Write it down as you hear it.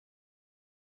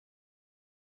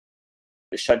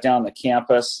to shut down the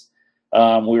campus.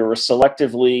 We were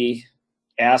selectively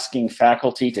asking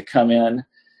faculty to come in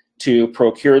to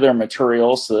procure their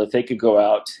materials so that they could go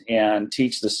out and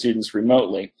teach the students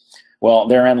remotely. Well,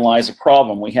 therein lies a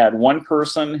problem. We had one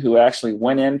person who actually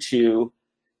went into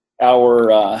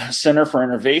our Center for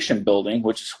Innovation building,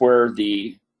 which is where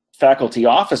the faculty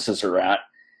offices are at,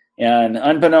 and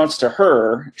unbeknownst to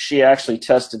her, she actually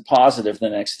tested positive the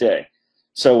next day.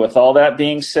 So with all that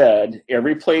being said,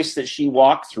 every place that she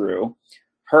walked through,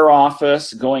 her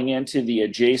office, going into the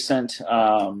adjacent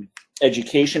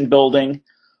education building,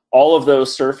 all of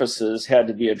those surfaces had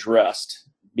to be addressed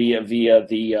via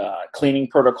the cleaning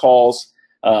protocols.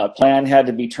 Plan had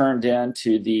to be turned in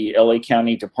to the LA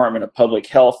County Department of Public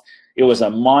Health. It was a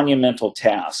monumental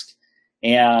task.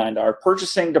 And our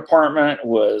purchasing department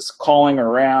was calling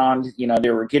around, you know, they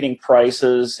were getting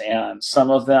prices, and some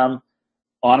of them,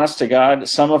 honest to God,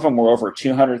 some of them were over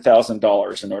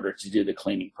 $200,000 in order to do the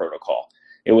cleaning protocol.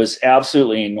 It was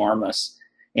absolutely enormous.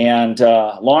 And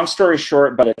long story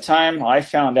short, by the time I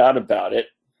found out about it,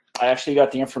 I actually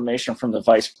got the information from the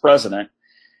vice president,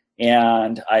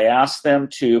 and I asked them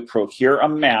to procure a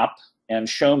map and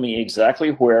show me exactly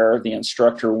where the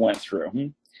instructor went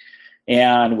through.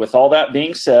 And with all that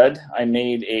being said, I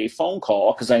made a phone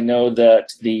call because I know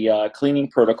that the cleaning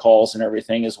protocols and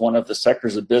everything is one of the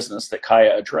sectors of business that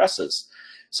Kaya addresses.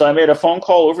 So I made a phone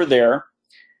call over there,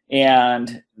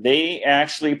 and they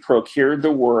actually procured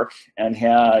the work and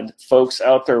had folks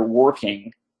out there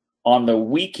working on the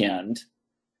weekend,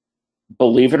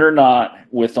 believe it or not,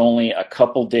 with only a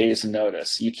couple days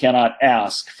notice. You cannot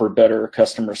ask for better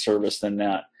customer service than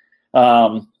that.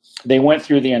 They went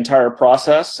through the entire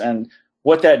process, and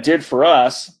what that did for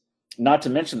us, not to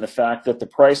mention the fact that the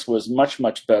price was much,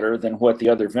 much better than what the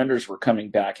other vendors were coming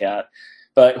back at,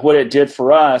 but what it did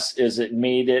for us is it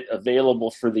made it available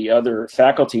for the other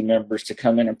faculty members to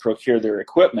come in and procure their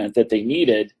equipment that they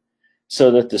needed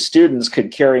so that the students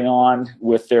could carry on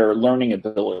with their learning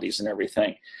abilities and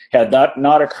everything. Had that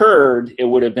not occurred, it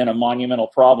would have been a monumental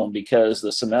problem because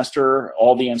the semester,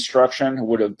 all the instruction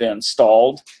would have been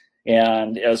stalled.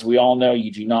 And as we all know,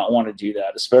 you do not want to do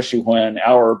that, especially when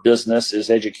our business is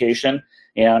education.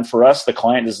 And for us, the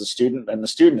client is the student, and the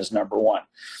student is number one.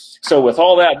 So with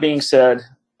all that being said,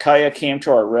 Kaya came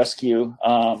to our rescue.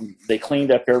 They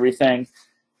cleaned up everything,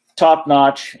 top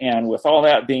notch. And with all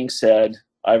that being said,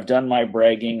 I've done my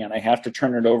bragging, and I have to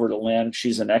turn it over to Lynn.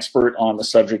 She's an expert on the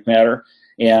subject matter.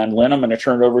 And Lynn, I'm going to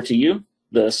turn it over to you.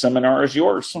 The seminar is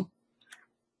yours.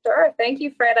 Sure. Thank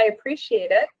you, Fred. I appreciate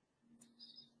it.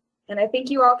 And I think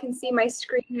you all can see my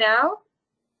screen now.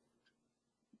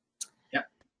 Yeah.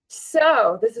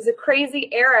 So this is a crazy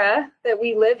era that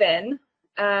we live in.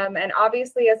 And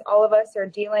obviously, as all of us are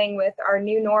dealing with our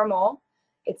new normal,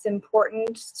 it's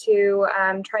important to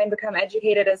try and become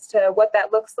educated as to what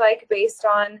that looks like based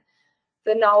on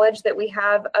the knowledge that we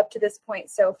have up to this point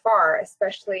so far,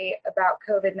 especially about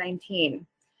COVID-19.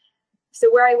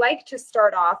 So where I like to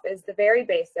start off is the very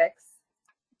basics,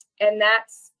 and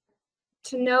that's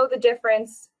to know the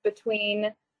difference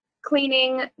between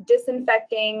cleaning,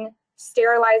 disinfecting,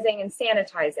 sterilizing, and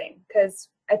sanitizing, because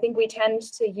I think we tend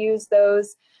to use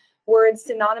those words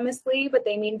synonymously, but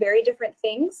they mean very different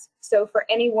things. So for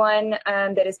anyone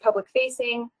that is public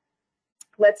facing,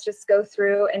 let's just go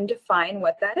through and define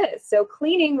what that is. So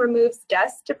cleaning removes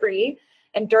dust, debris,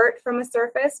 and dirt from a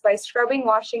surface by scrubbing,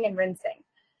 washing, and rinsing.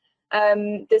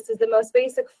 This is the most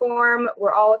basic form.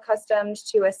 We're all accustomed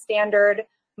to a standard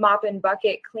mop and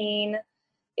bucket clean,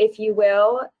 if you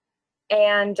will.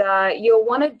 And you'll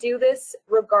want to do this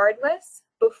regardless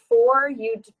before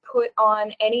you put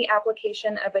on any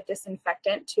application of a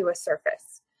disinfectant to a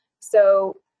surface.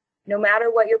 So no matter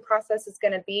what your process is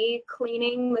going to be,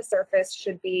 cleaning the surface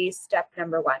should be step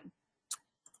number one.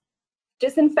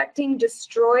 Disinfecting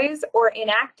destroys or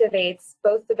inactivates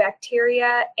both the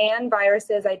bacteria and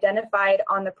viruses identified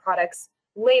on the product's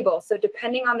label. So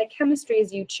depending on the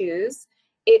chemistries you choose,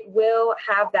 it will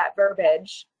have that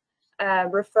verbiage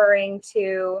referring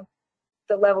to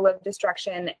the level of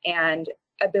destruction and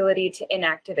ability to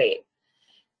inactivate.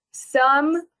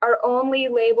 Some are only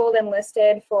labeled and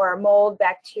listed for mold,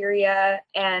 bacteria,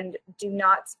 and do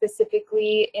not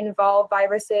specifically involve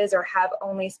viruses or have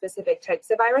only specific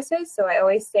types of viruses. So I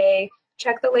always say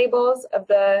check the labels of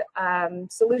the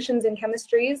solutions and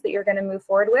chemistries that you're going to move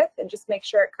forward with, and just make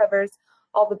sure it covers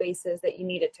all the bases that you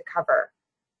need it to cover.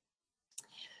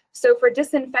 So for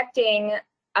disinfecting,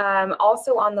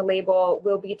 also on the label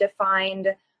will be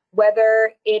defined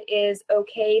whether it is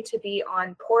okay to be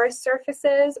on porous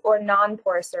surfaces or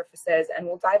non-porous surfaces, and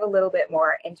we'll dive a little bit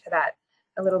more into that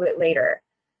a little bit later.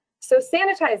 So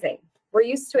sanitizing. we're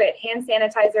used to it. Hand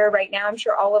sanitizer right now, I'm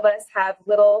sure all of us have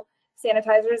little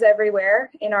sanitizers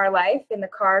everywhere in our life, in the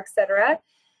car, etc.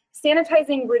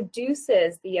 Sanitizing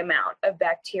reduces the amount of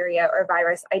bacteria or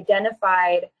virus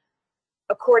identified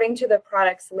according to the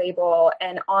product's label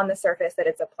and on the surface that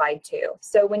it's applied to.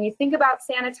 So when you think about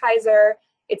sanitizer,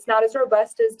 it's not as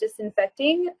robust as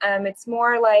disinfecting. It's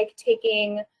more like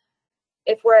taking,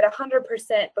 if we're at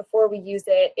 100% before we use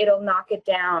it, it'll knock it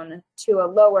down to a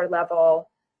lower level.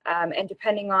 And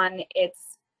depending on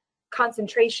its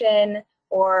concentration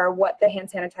or what the hand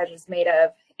sanitizer is made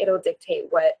of, it'll dictate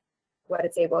what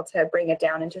it's able to bring it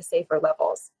down into safer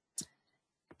levels.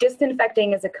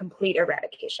 Disinfecting is a complete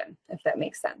eradication, if that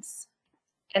makes sense.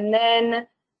 And then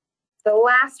the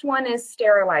last one is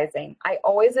sterilizing. I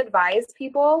always advise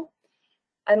people,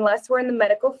 unless we're in the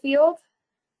medical field,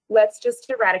 let's just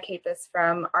eradicate this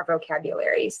from our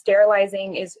vocabulary.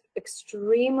 Sterilizing is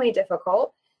extremely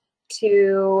difficult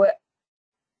to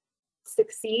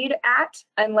succeed at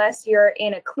unless you're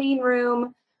in a clean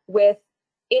room with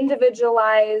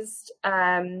individualized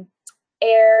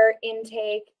air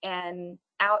intake and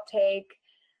outtake,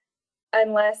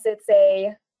 unless it's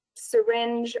a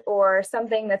syringe or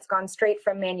something that's gone straight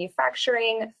from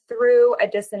manufacturing through a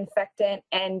disinfectant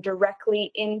and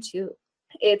directly into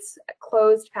its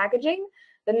closed packaging,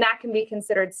 then that can be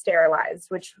considered sterilized,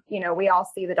 which, you know, we all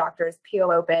see the doctors peel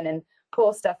open and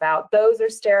pull stuff out. Those are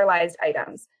sterilized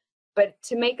items. But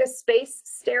to make a space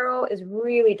sterile is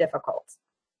really difficult.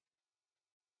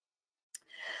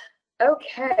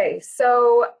 Okay,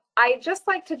 so I just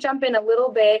like to jump in a little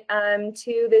bit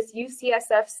to this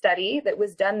UCSF study that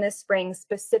was done this spring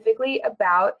specifically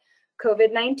about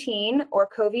COVID-19, or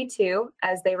COVID-2,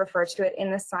 as they refer to it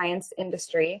in the science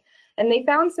industry. And they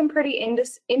found some pretty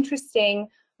interesting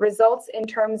results in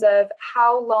terms of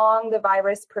how long the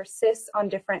virus persists on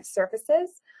different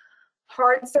surfaces.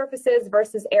 Hard surfaces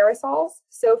versus aerosols.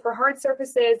 So for hard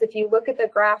surfaces, if you look at the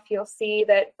graph, you'll see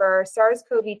that for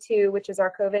SARS-CoV-2, which is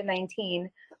our COVID-19,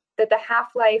 that the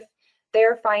half-life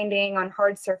they're finding on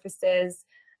hard surfaces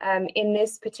in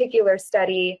this particular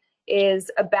study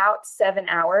is about 7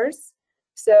 hours.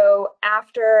 So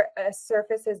after a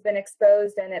surface has been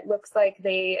exposed, and it looks like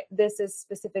this is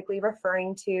specifically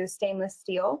referring to stainless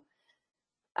steel,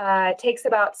 it takes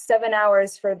about 7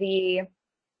 hours for the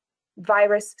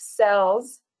virus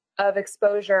cells of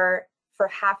exposure for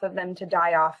half of them to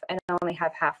die off and only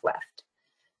have half left.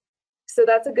 So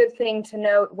that's a good thing to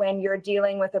note when you're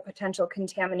dealing with a potential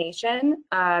contamination.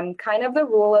 Kind of the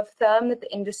rule of thumb that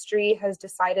the industry has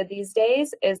decided these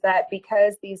days is that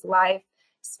because these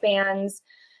lifespans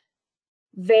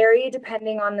vary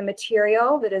depending on the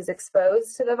material that is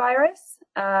exposed to the virus,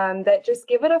 that just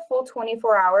give it a full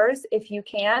 24 hours if you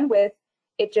can, with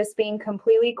it just being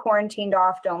completely quarantined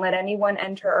off. Don't let anyone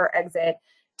enter or exit,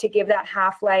 to give that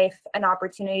half-life an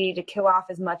opportunity to kill off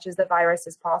as much as the virus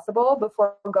as possible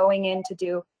before going in to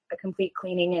do a complete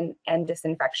cleaning and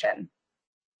disinfection.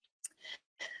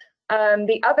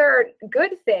 The other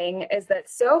good thing is that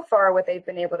so far what they've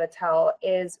been able to tell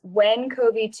is when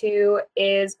COVID-2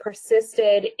 is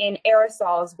persisted in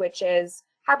aerosols, which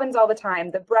happens all the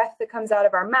time, the breath that comes out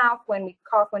of our mouth when we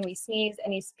cough, when we sneeze,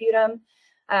 any sputum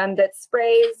that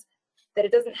sprays, that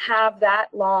it doesn't have that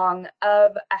long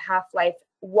of a half-life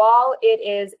while it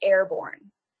is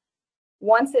airborne.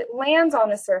 Once it lands on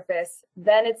the surface,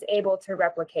 then it's able to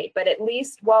replicate. But at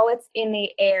least while it's in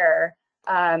the air,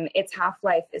 its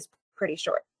half-life is pretty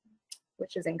short,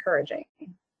 which is encouraging.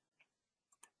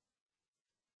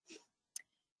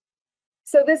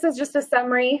 So this is just a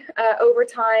summary. Over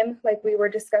time, like we were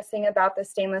discussing about the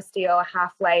stainless steel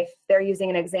half-life, they're using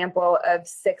an example of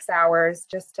 6 hours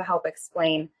just to help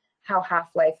explain how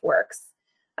half-life works,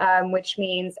 which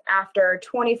means after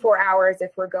 24 hours,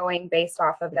 if we're going based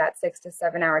off of that 6 to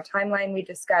 7 hour timeline we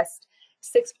discussed,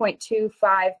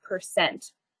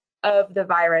 6.25% of the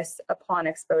virus upon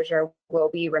exposure will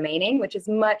be remaining, which is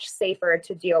much safer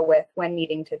to deal with when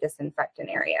needing to disinfect an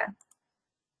area.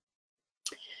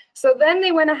 So then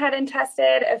they went ahead and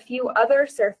tested a few other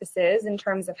surfaces in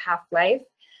terms of half-life.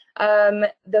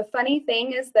 The funny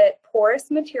thing is that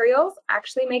porous materials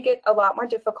actually make it a lot more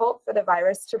difficult for the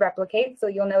virus to replicate. So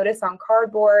you'll notice on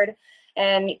cardboard,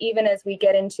 and even as we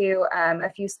get into a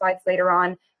few slides later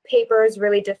on, paper is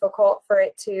really difficult for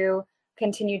it to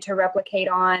continue to replicate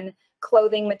on.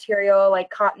 Clothing material like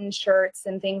cotton shirts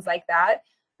and things like that,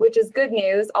 which is good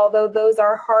news, although those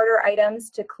are harder items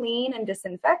to clean and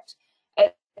disinfect.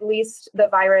 At least the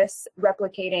virus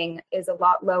replicating is a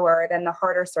lot lower than the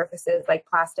harder surfaces like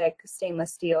plastic,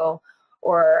 stainless steel,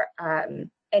 or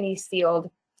any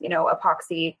sealed,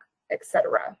 epoxy,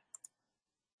 etc.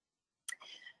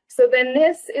 So then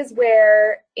this is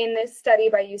where, in this study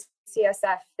by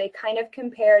UCSF, they kind of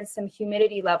compared some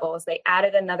humidity levels. They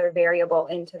added another variable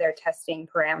into their testing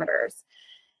parameters.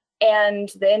 And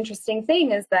the interesting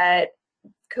thing is that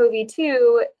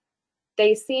CoV-2,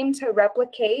 they seem to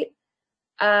replicate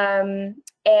and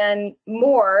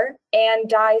more and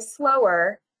die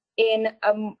slower in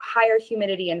a higher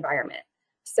humidity environment.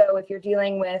 So if you're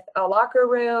dealing with a locker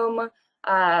room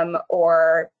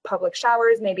or public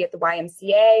showers, maybe at the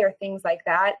YMCA or things like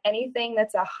that, anything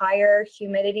that's a higher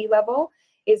humidity level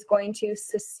is going to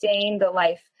sustain the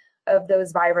life of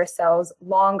those virus cells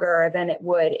longer than it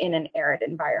would in an arid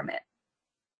environment.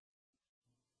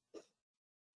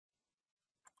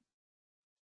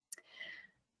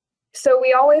 So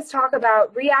we always talk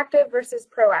about reactive versus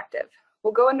proactive.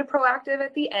 We'll go into proactive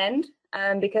at the end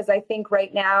because I think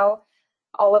right now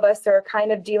all of us are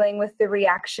kind of dealing with the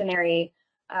reactionary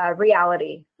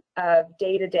reality of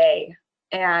day to day.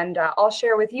 And I'll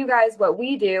share with you guys what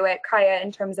we do at Kaya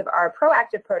in terms of our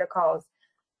proactive protocols.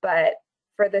 But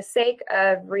for the sake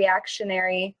of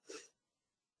reactionary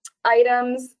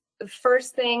items, the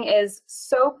first thing is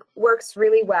soap works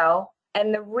really well.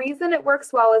 And the reason it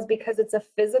works well is because it's a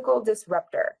physical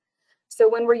disruptor. So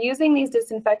when we're using these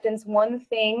disinfectants, one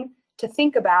thing to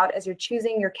think about as you're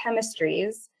choosing your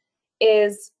chemistries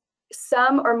is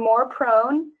some are more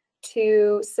prone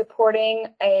to supporting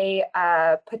a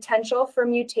potential for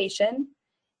mutation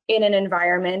in an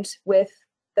environment with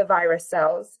the virus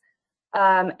cells,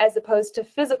 as opposed to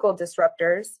physical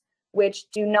disruptors, which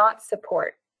do not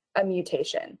support a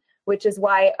mutation, which is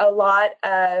why a lot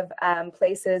of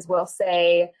places will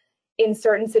say in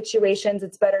certain situations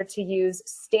it's better to use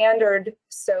standard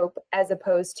soap as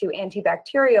opposed to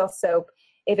antibacterial soap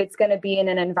if it's going to be in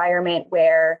an environment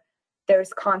where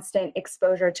there's constant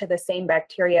exposure to the same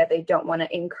bacteria. They don't want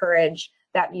to encourage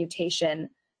that mutation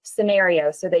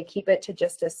scenario, so they keep it to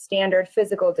just a standard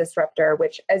physical disruptor,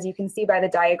 which, as you can see by the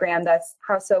diagram, that's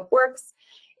how soap works.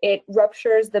 It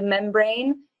ruptures the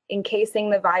membrane encasing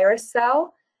the virus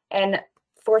cell and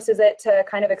forces it to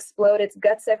kind of explode its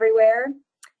guts everywhere.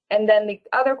 And then the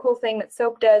other cool thing that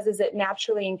soap does is it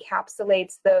naturally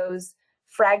encapsulates those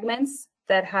fragments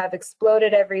that have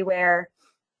exploded everywhere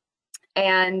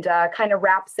and kind of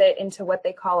wraps it into what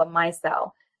they call a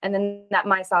micelle. And then that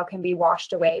micelle can be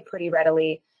washed away pretty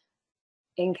readily,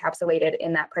 encapsulated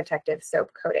in that protective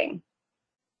soap coating.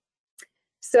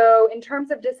 So in terms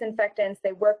of disinfectants,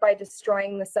 they work by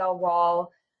destroying the cell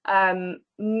wall,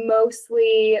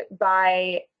 mostly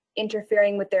by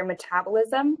interfering with their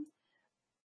metabolism.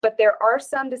 But there are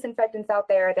some disinfectants out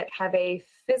there that have a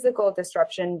physical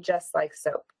disruption just like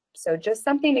soap. So just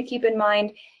something to keep in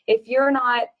mind. If you're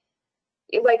not,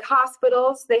 like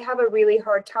hospitals, they have a really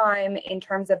hard time in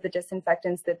terms of the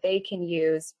disinfectants that they can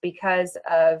use because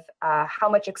of how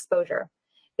much exposure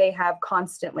they have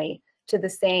constantly to the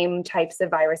same types of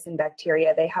virus and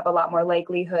bacteria. They have a lot more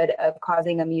likelihood of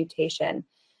causing a mutation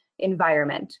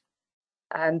environment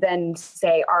than,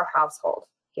 say, our household.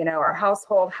 You know, our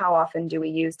household, how often do we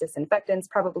use disinfectants?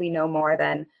 Probably no more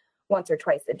than once or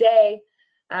twice a day,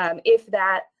 if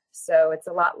that. So it's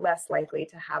a lot less likely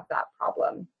to have that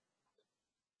problem.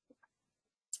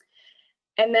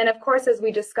 And then, of course, as we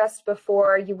discussed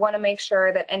before, you want to make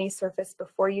sure that any surface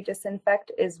before you disinfect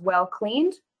is well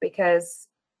cleaned, because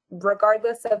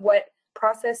regardless of what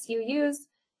process you use,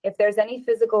 if there's any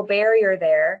physical barrier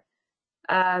there,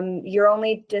 you're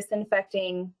only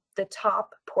disinfecting the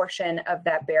top portion of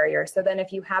that barrier. So then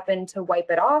if you happen to wipe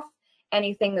it off,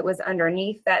 anything that was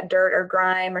underneath that dirt or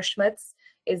grime or schmutz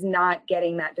is not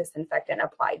getting that disinfectant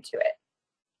applied to it.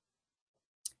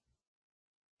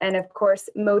 And of course,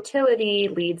 motility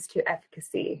leads to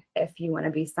efficacy if you want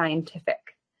to be scientific.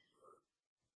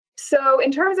 So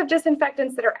in terms of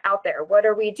disinfectants that are out there, what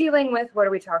are we dealing with? What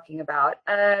are we talking about?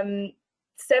 72%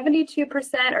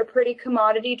 are pretty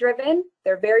commodity driven.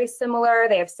 They're very similar.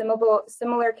 They have similar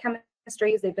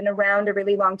chemistries. They've been around a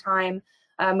really long time.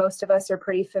 Most of us are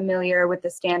pretty familiar with the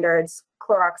standards,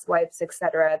 Clorox wipes,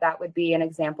 etc. That would be an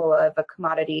example of a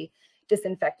commodity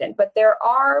disinfectant. But there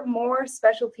are more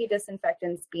specialty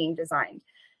disinfectants being designed.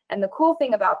 And the cool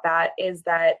thing about that is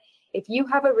that if you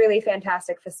have a really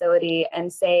fantastic facility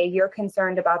and say you're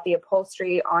concerned about the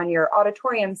upholstery on your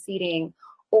auditorium seating,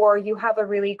 or you have a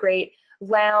really great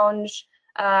lounge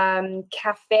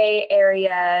cafe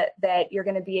area that you're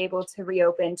going to be able to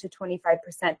reopen to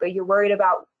 25%, but you're worried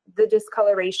about the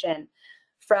discoloration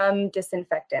from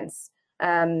disinfectants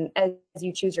as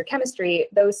you choose your chemistry,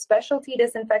 those specialty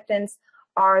disinfectants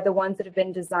are the ones that have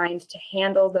been designed to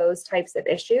handle those types of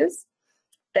issues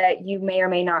that you may or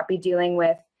may not be dealing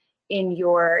with in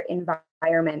your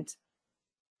environment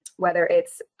whether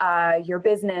it's your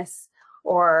business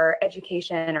or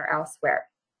education or elsewhere.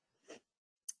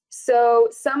 So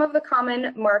some of the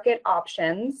common market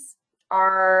options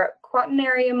are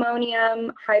quaternary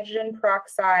ammonium, hydrogen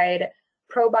peroxide,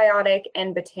 probiotic,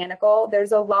 and botanical.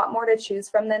 There's a lot more to choose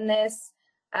from than this.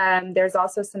 There's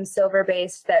also some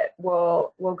silver-based that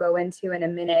we'll go into in a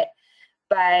minute.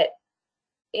 But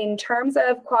in terms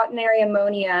of quaternary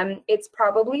ammonium, it's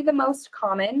probably the most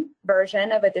common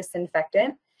version of a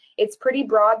disinfectant. It's pretty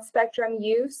broad spectrum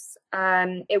use.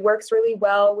 It works really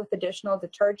well with additional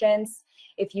detergents.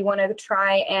 If you want to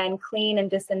try and clean and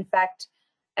disinfect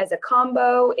as a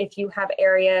combo, if you have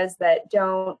areas that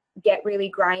don't get really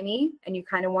grimy and you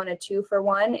kind of want a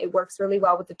 2-for-1, it works really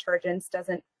well with detergents,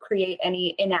 doesn't create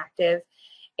any inactive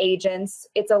agents.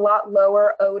 It's a lot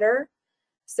lower odor,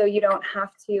 so you don't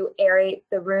have to aerate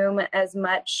the room as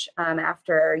much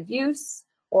after use,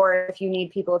 or if you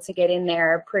need people to get in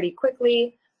there pretty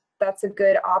quickly, that's a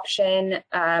good option.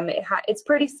 It's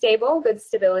pretty stable, good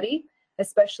stability,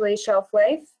 especially shelf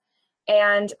life.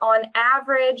 And on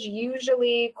average,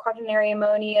 usually quaternary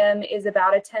ammonium is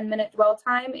about a 10-minute dwell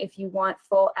time if you want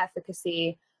full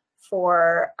efficacy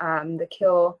for the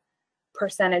kill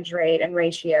percentage rate and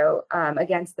ratio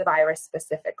against the virus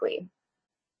specifically.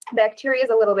 Bacteria is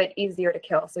a little bit easier to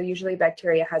kill, so usually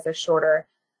bacteria has a shorter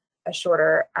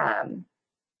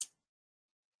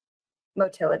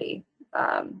motility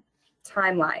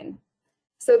timeline.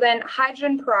 So then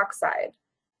hydrogen peroxide,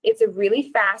 it's a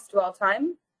really fast dwell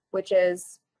time, which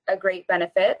is a great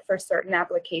benefit for certain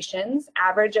applications,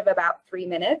 average of about 3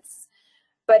 minutes,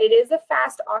 but it is a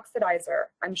fast oxidizer.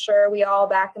 I'm sure we all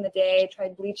back in the day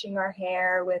tried bleaching our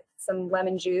hair with some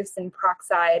lemon juice and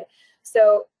peroxide.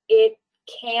 So it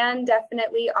can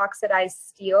definitely oxidize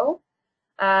steel,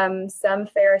 some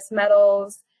ferrous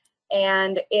metals,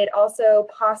 and it also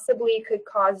possibly could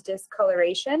cause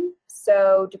discoloration.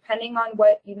 So depending on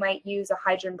what you might use a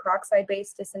hydrogen peroxide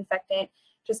based disinfectant,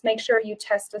 just make sure you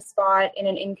test a spot in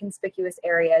an inconspicuous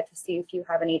area to see if you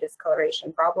have any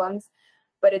discoloration problems.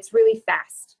 But it's really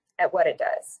fast at what it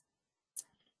does.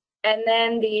 And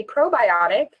then the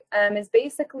probiotic is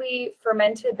basically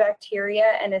fermented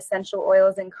bacteria and essential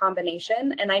oils in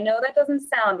combination. And I know that doesn't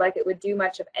sound like it would do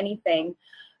much of anything,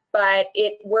 but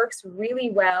it works really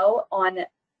well on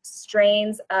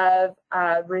strains of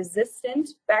resistant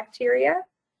bacteria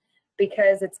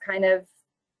because it's kind of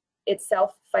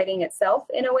itself fighting itself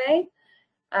in a way.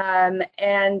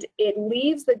 And it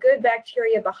leaves the good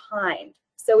bacteria behind.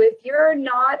 So if you're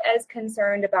not as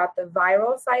concerned about the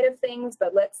viral side of things,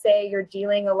 but let's say you're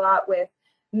dealing a lot with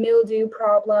mildew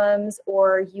problems,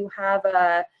 or you have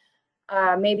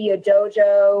maybe a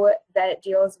dojo that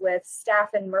deals with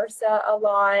staph and MRSA a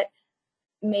lot,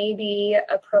 maybe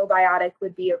a probiotic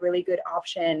would be a really good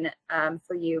option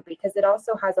for you, because it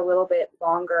also has a little bit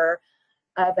longer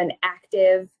of an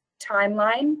active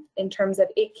timeline in terms of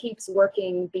it keeps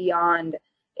working beyond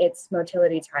its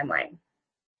motility timeline.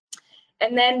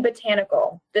 And then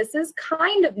botanical. This is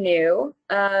kind of new.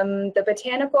 The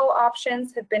botanical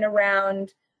options have been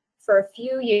around for a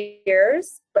few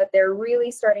years, but they're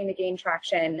really starting to gain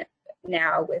traction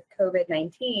now with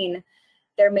COVID-19.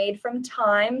 They're made from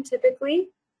thyme typically,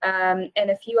 and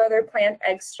a few other plant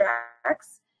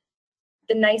extracts.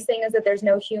 The nice thing is that there's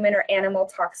no human or animal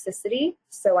toxicity.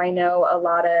 So I know a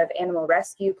lot of animal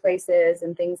rescue places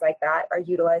and things like that are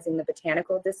utilizing the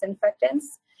botanical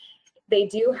disinfectants. They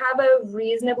do have a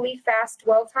reasonably fast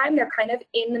dwell time. They're kind of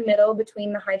in the middle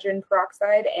between the hydrogen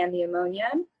peroxide and the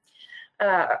ammonia,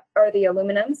 or the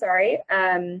aluminum, sorry.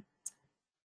 And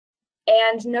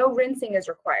no rinsing is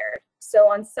required. So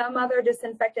on some other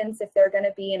disinfectants, if they're going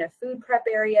to be in a food prep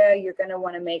area, you're going to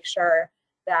want to make sure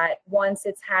that once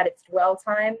it's had its dwell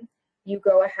time, you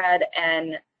go ahead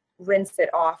and rinse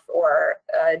it off or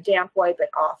damp wipe it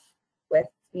off with,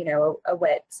 you know,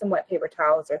 some wet paper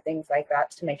towels or things like that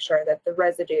to make sure that the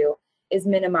residue is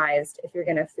minimized if you're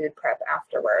going to food prep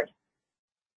afterward.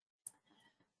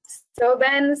 So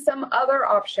then some other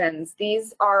options.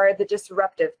 These are the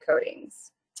disruptive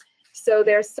coatings. So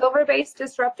there's silver-based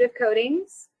disruptive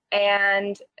coatings,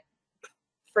 and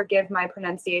forgive my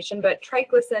pronunciation, but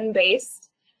triclosan-based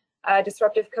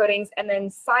disruptive coatings, and then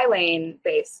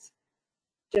silane-based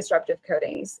disruptive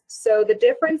coatings. So the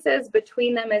differences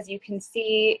between them, as you can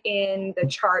see in the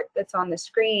chart that's on the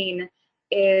screen,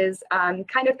 is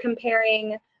kind of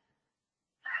comparing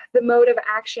the mode of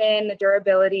action, the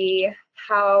durability,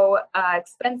 how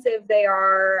expensive they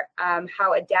are,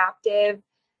 how adaptive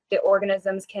the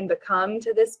organisms can become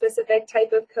to this specific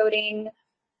type of coating,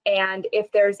 and if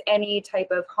there's any type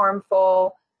of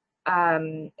harmful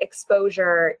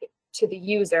exposure to the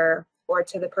user or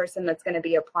to the person that's going to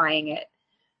be applying it.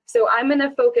 So I'm going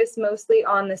to focus mostly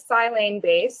on the silane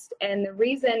based, and the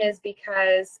reason is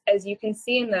because, as you can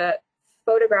see in the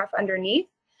photograph underneath,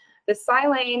 the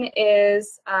silane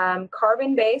is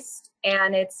carbon based,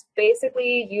 and it's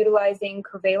basically utilizing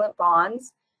covalent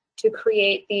bonds to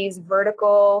create these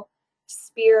vertical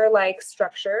spear-like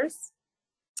structures.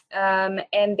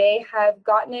 And they have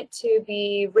gotten it to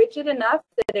be rigid enough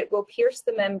that it will pierce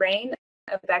the membrane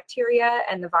of bacteria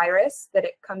and the virus that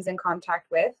it comes in contact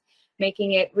with,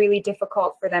 making it really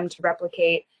difficult for them to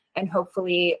replicate and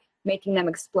hopefully making them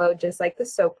explode just like the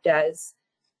soap does,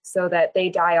 so that they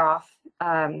die off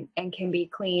and can be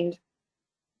cleaned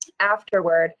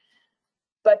afterward.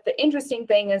 But the interesting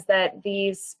thing is that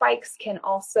these spikes can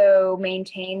also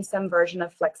maintain some version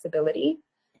of flexibility,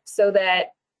 so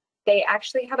that they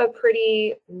actually have a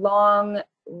pretty long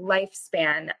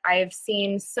lifespan. I've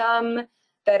seen some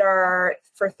that are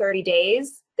for 30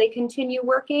 days, they continue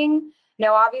working.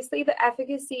 Now, obviously, the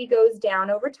efficacy goes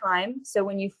down over time. So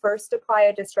when you first apply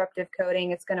a disruptive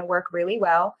coating, it's going to work really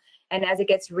well. And as it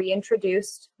gets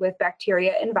reintroduced with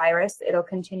bacteria and virus, it'll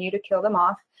continue to kill them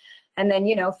off. And then,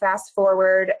 you know, fast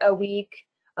forward a week,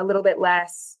 a little bit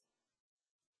less,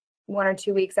 1 or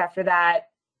 2 weeks after that,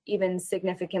 even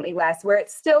significantly less, where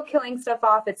it's still killing stuff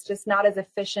off. It's just not as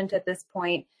efficient at this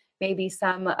point. Maybe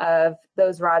some of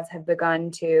those rods have begun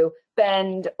to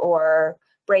bend or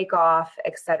break off,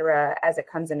 etc., as it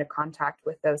comes into contact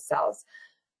with those cells.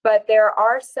 But there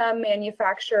are some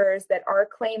manufacturers that are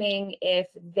claiming if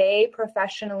they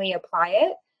professionally apply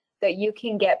it, that you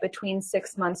can get between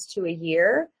 6 months to a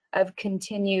year of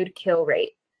continued kill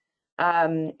rate.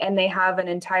 And they have an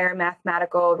entire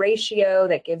mathematical ratio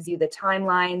that gives you the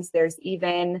timelines. There's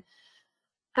even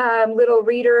little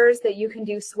readers that you can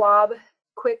do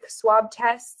quick swab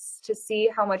tests to see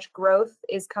how much growth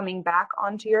is coming back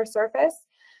onto your surface.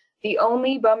 The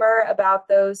only bummer about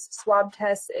those swab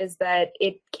tests is that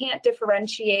it can't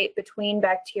differentiate between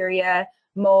bacteria,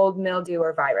 mold, mildew,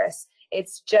 or virus.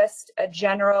 It's just a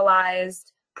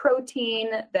generalized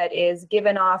protein that is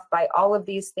given off by all of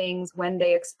these things when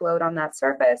they explode on that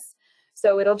surface.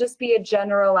 So it'll just be a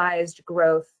generalized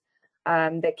growth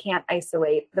that can't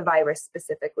isolate the virus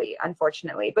specifically,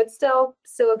 unfortunately, but still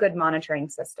a good monitoring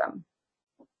system.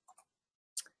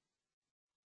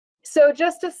 So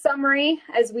just a summary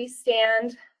as we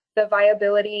stand the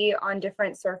viability on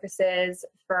different surfaces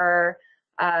for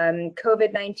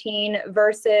COVID-19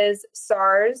 versus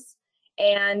SARS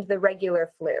and the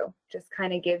regular flu. Just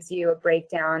kind of gives you a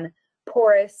breakdown,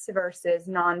 porous versus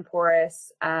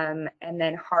non-porous, and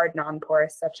then hard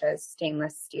non-porous such as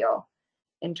stainless steel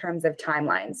in terms of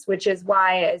timelines, which is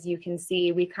why, as you can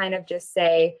see, we kind of just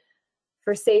say,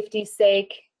 for safety's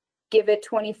sake, give it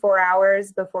 24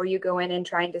 hours before you go in and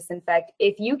try and disinfect.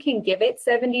 If you can give it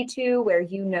 72, where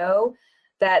you know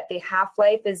that the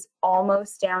half-life is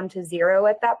almost down to 0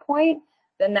 at that point,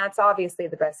 then that's obviously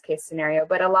the best case scenario.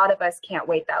 But a lot of us can't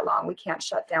wait that long. We can't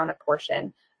shut down a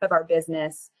portion of our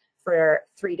business for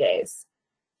 3 days.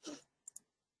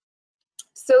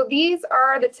 So these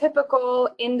are the typical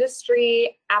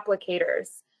industry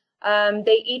applicators.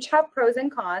 They each have pros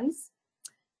and cons.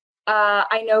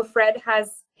 I know Fred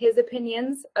has his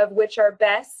opinions of which are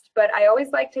best, but I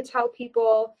always like to tell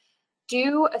people,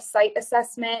 do a site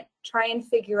assessment, try and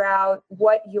figure out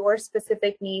what your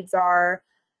specific needs are,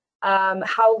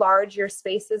 how large your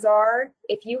spaces are.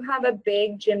 If you have a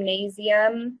big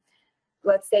gymnasium,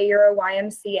 let's say you're a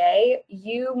YMCA,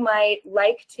 you might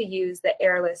like to use the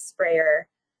airless sprayer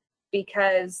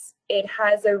because it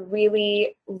has a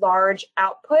really large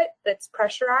output that's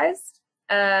pressurized.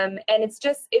 And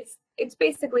it's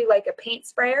basically like a paint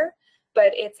sprayer,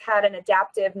 but it's had an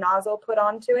adaptive nozzle put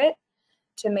onto it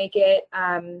to make it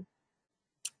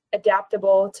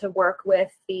adaptable to work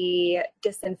with the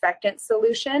disinfectant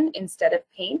solution instead of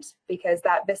paint, because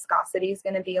that viscosity is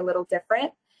going to be a little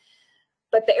different.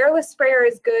 But the airless sprayer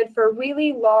is good for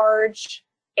really large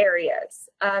areas.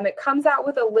 It comes out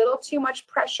with a little too much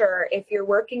pressure if you're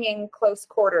working in close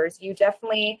quarters.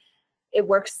 It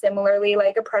works similarly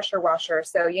like a pressure washer.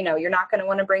 So, you know, you're not going to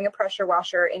want to bring a pressure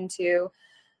washer into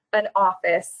an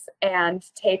office and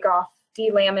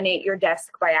delaminate your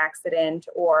desk by accident,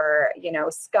 or, you know,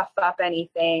 scuff up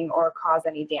anything or cause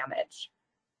any damage.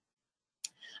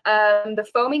 The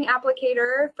foaming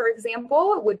applicator, for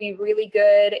example, would be really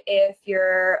good if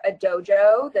you're a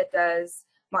dojo that does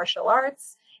martial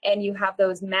arts and you have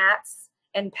those mats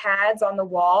and pads on the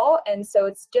wall, and so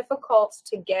it's difficult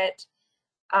to get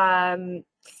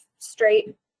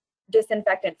straight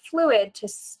disinfectant fluid to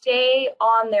stay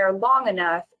on there long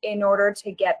enough in order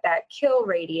to get that kill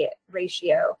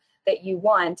ratio that you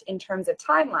want in terms of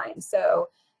timeline. So,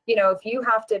 you know, if you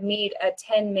have to meet a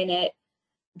 10-minute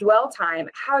dwell time,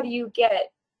 how do you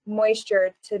get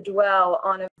moisture to dwell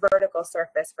on a vertical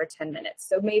surface for 10 minutes?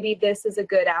 So maybe this is a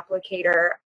good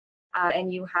applicator,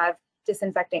 and you have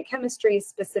disinfectant chemistry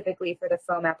specifically for the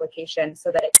foam application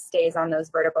so that it stays on those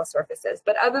vertical surfaces.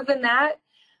 But other than that,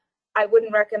 I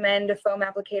wouldn't recommend a foam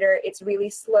applicator. It's really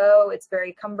slow, it's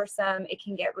very cumbersome, it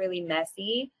can get really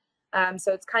messy.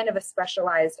 So it's kind of a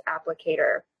specialized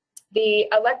applicator. The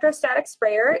electrostatic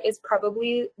sprayer is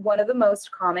probably one of the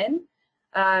most common.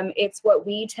 It's what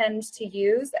we tend to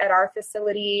use at our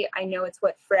facility. I know it's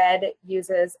what Fred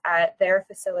uses at their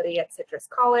facility at Citrus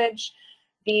College.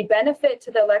 The benefit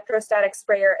to the electrostatic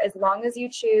sprayer, as long as you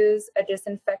choose a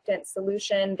disinfectant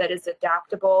solution that is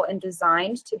adaptable and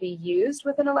designed to be used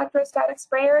with an electrostatic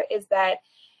sprayer, is that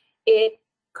it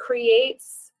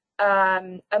creates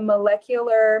a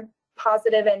molecular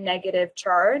positive and negative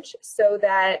charge, so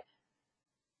that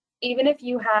even if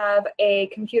you have a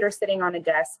computer sitting on a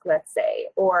desk, let's say,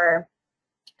 or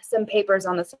some papers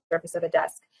on the surface of a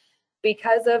desk,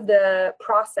 because of the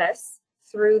process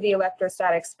through the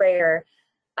electrostatic sprayer,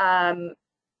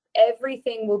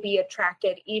 everything will be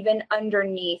attracted even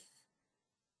underneath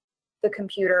the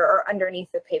computer or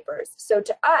underneath the papers. So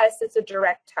to us, it's a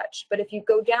direct touch. But if you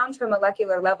go down to a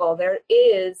molecular level, there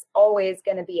is always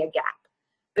going to be a gap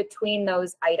between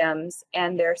those items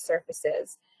and their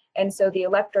surfaces. And so the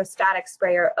electrostatic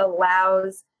sprayer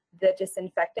allows the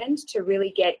disinfectant to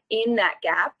really get in that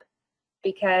gap,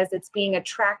 because it's being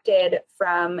attracted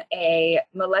from a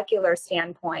molecular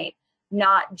standpoint,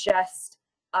 not just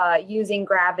using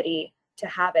gravity to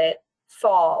have it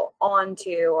fall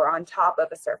onto or on top of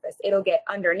a surface. It'll get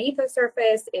underneath a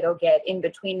surface, it'll get in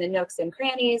between the nooks and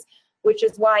crannies, which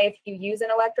is why if you use an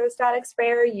electrostatic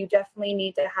sprayer, you definitely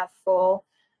need to have full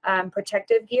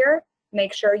protective gear.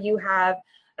 Make sure you have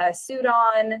a suit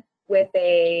on with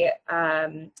a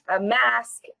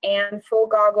mask and full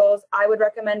goggles. I would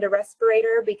recommend a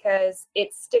respirator because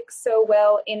it sticks so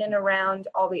well in and around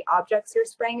all the objects you're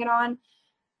spraying it on.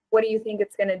 What do you think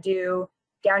it's going to do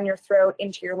down your throat,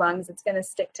 into your lungs? It's going to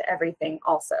stick to everything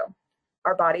also.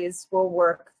 Our bodies will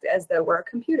work as though we're a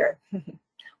computer.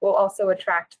 We'll also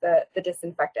attract the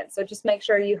disinfectant. So just make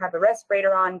sure you have a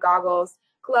respirator on, goggles,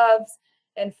 gloves,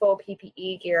 and full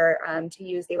PPE gear to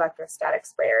use the electrostatic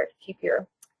sprayer to keep your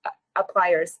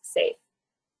appliers safe.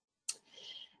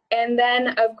 And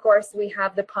then, of course, we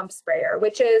have the pump sprayer,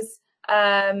 which is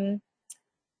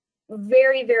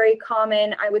very, very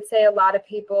common. I would say a lot of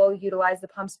people utilize the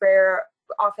pump sprayer.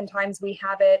 Oftentimes we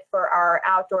have it for our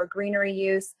outdoor greenery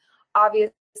use.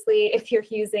 Obviously, if you're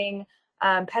using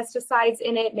pesticides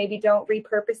in it, maybe don't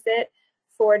repurpose it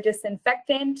for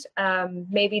disinfectant.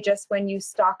 Maybe just when you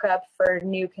stock up for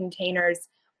new containers,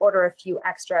 order a few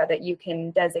extra that you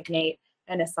can designate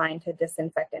and assign to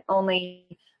disinfectant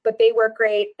only. But they work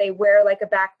great. They wear like a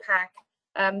backpack.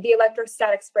 The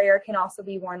electrostatic sprayer can also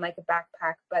be worn like a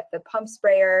backpack, but the pump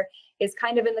sprayer is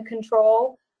kind of in the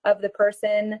control of the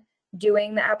person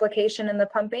doing the application and the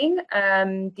pumping.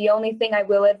 The only thing I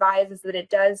will advise is that it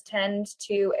does tend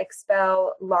to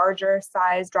expel larger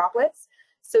size droplets,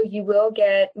 so you will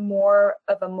get more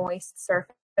of a moist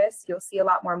surface. You'll see a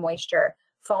lot more moisture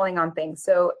falling on things.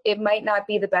 So it might not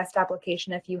be the best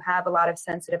application if you have a lot of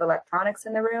sensitive electronics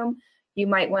in the room. You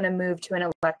might want to move to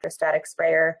an electrostatic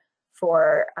sprayer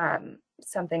for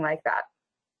something like that.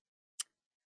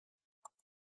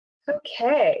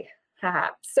 Okay,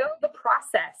 so the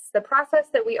process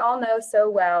that we all know so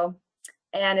well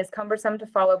and is cumbersome to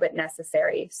follow but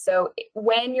necessary. So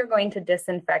when you're going to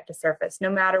disinfect a surface, no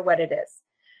matter what it is,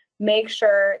 make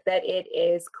sure that it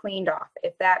is cleaned off.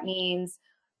 If that means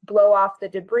blow off the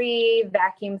debris,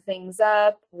 vacuum things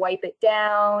up, wipe it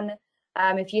down.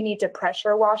 If you need to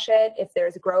pressure wash it, if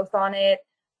there's growth on it,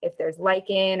 if there's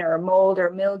lichen or mold or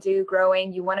mildew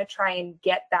growing, you want to try and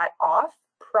get that off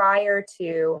prior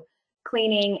to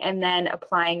cleaning and then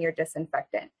applying your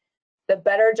disinfectant. The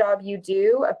better job you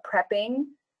do of prepping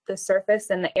the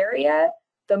surface and the area,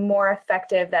 the more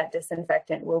effective that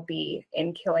disinfectant will be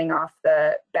in killing off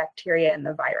the bacteria and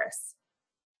the virus.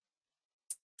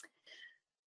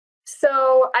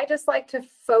 So I just like to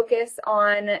focus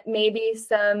on maybe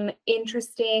some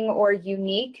interesting or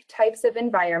unique types of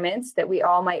environments that we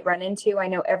all might run into. I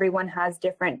know everyone has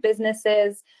different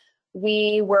businesses.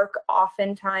 We work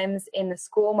oftentimes in the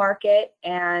school market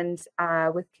and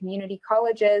with community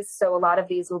colleges, so a lot of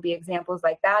these will be examples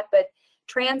like that, but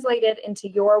translate it into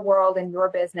your world and your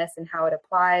business and how it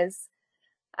applies.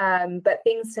 But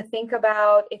things to think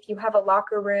about: if you have a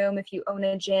locker room, if you own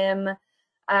a gym,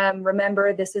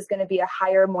 Remember, this is going to be a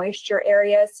higher moisture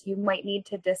area, so you might need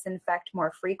to disinfect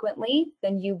more frequently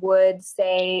than you would,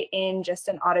 say, in just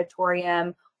an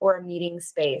auditorium or a meeting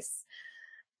space.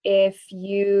 If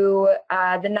you,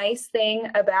 the nice thing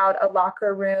about a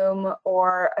locker room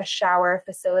or a shower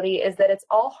facility is that it's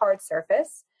all hard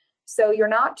surface. So you're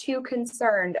not too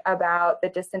concerned about the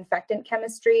disinfectant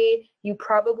chemistry. You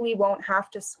probably won't have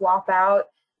to swap out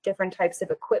different types of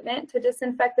equipment to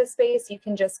disinfect the space. You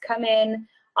can just come in.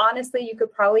 Honestly, you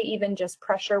could probably even just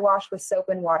pressure wash with soap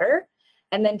and water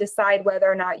and then decide whether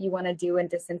or not you want to do a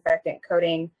disinfectant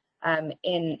coating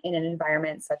in an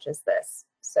environment such as this.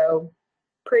 So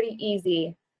pretty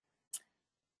easy.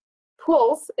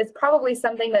 Pools is probably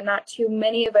something that not too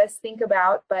many of us think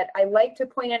about, but I like to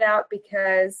point it out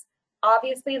because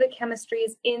obviously the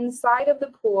chemistries inside of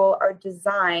the pool are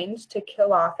designed to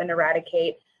kill off and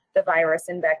eradicate the virus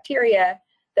and bacteria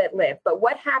that live. But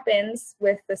what happens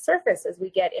with the surface as we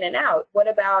get in and out? What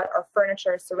about our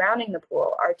furniture surrounding the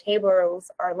pool, our tables,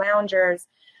 our loungers,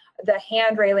 the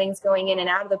hand railings going in and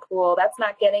out of the pool? That's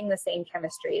not getting the same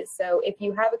chemistries. So if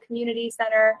you have a community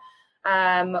center,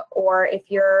 or if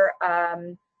you're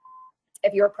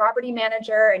a property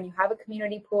manager and you have a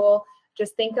community pool,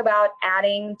 just think about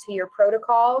adding to your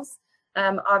protocols.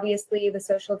 Obviously, the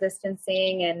social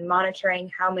distancing and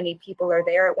monitoring how many people are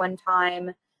there at one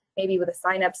time, maybe with a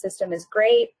sign-up system, is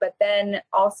great, but then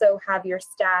also have your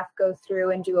staff go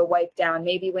through and do a wipe down.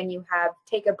 Maybe when you have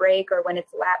take a break or when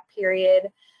it's lap period,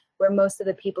 where most of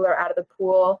the people are out of the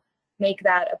pool, make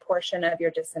that a portion of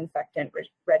your disinfectant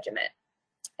regimen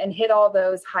and hit all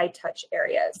those high touch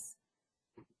areas.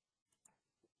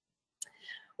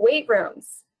 Weight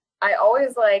rooms. I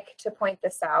always like to point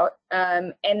this out,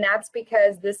 and that's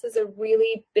because this is a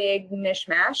really big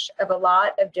mishmash of a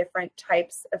lot of different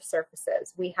types of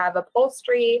surfaces. We have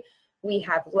upholstery, we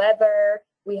have leather,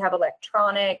 we have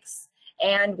electronics,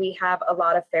 and we have a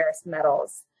lot of ferrous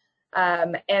metals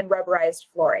and rubberized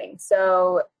flooring.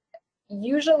 So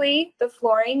usually the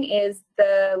flooring is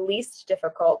the least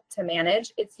difficult to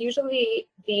manage. It's usually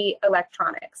the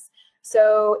electronics.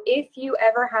 So if you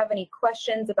ever have any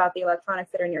questions about the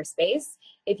electronics that are in your space,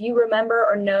 if you remember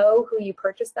or know who you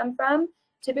purchased them from,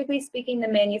 typically speaking, the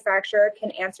manufacturer can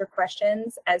answer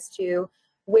questions as to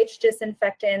which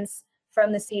disinfectants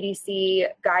from the CDC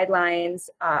guidelines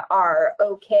are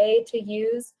okay to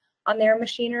use on their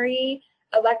machinery,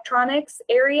 electronics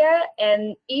area.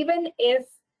 And even if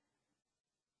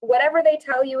whatever they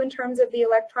tell you in terms of the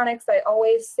electronics, I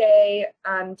always say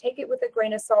take it with a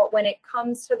grain of salt when it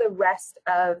comes to the rest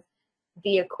of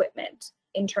the equipment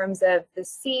in terms of the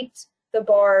seat, the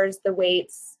bars, the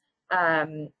weights,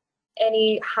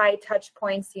 any high touch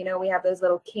points. You know, we have those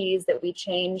little keys that we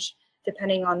change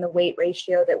depending on the weight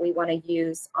ratio that we want to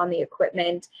use on the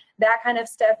equipment. That kind of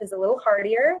stuff is a little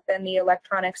hardier than the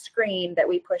electronic screen that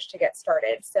we push to get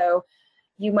started. So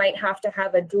you might have to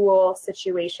have a dual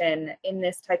situation in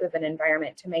this type of an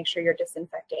environment to make sure you're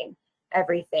disinfecting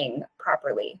everything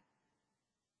properly.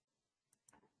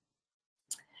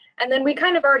 And then we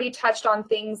kind of already touched on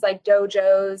things like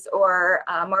dojos or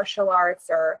martial arts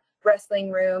or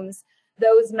wrestling rooms.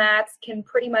 Those mats can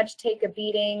pretty much take a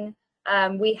beating.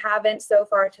 We haven't so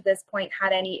far to this point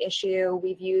had any issue.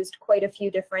 We've used quite a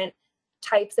few different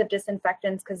types of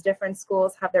disinfectants because different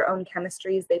schools have their own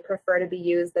chemistries they prefer to be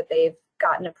used that they've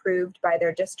gotten approved by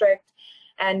their district.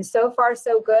 And so far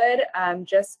so good.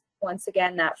 Just once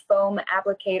again, that foam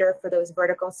applicator for those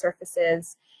vertical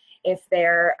surfaces, if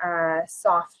they're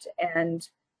soft and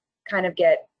kind of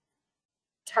get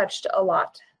touched a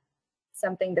lot,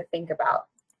 something to think about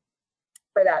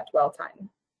for that dwell time.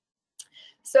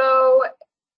 So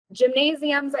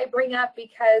gymnasiums I bring up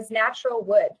because natural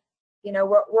wood, you know,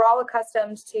 we're all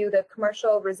accustomed to the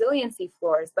commercial resiliency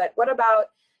floors, but what about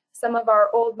some of our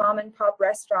old mom and pop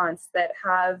restaurants that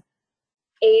have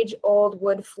age-old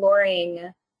wood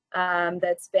flooring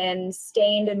that's been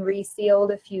stained and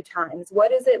resealed a few times?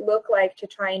 What does it look like to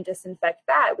try and disinfect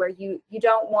that, where you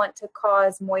don't want to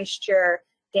cause moisture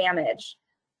damage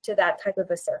to that type of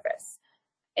a surface?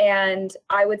 And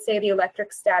I would say the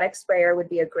electric static sprayer would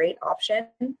be a great option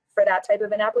for that type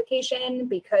of an application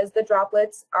because the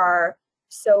droplets are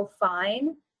so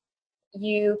fine.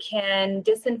 You can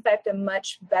disinfect a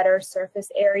much better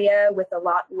surface area with a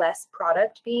lot less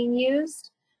product being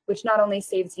used, which not only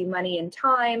saves you money and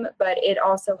time, but it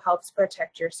also helps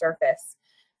protect your surface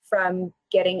from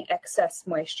getting excess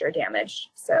moisture damage.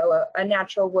 So a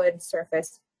natural wood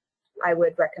surface, I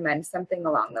would recommend something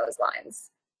along those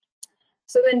lines.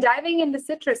 So then diving into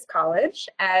Citrus College,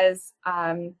 as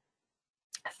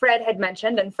Fred had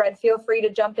mentioned, and Fred, feel free to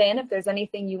jump in if there's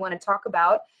anything you want to talk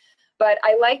about. But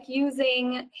I like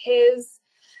using his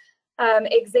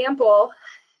example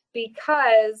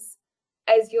because,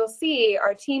 as you'll see,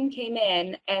 our team came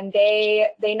in and they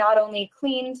not only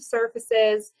cleaned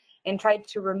surfaces and tried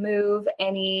to remove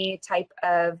any type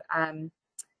of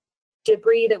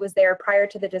debris that was there prior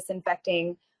to the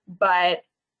disinfecting, but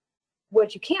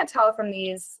what you can't tell from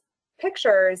these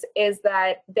pictures is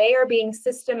that they are being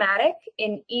systematic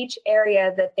in each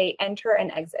area that they enter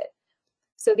and exit.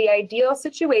 So the ideal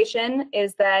situation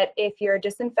is that if you're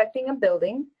disinfecting a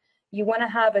building, you want to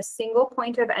have a single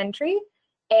point of entry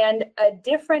and a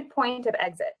different point of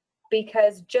exit,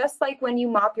 because just like when you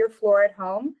mop your floor at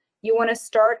home, you want to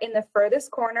start in the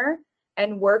furthest corner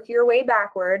and work your way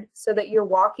backward so that you're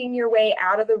walking your way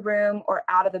out of the room or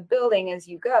out of the building as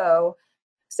you go,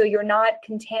 so you're not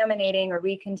contaminating or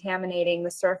recontaminating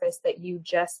the surface that you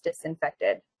just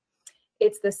disinfected.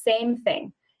 It's the same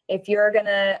thing. If you're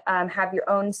gonna have your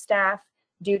own staff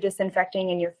do disinfecting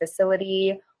in your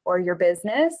facility or your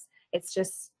business, it's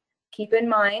just keep in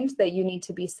mind that you need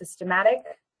to be systematic,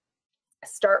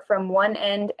 start from one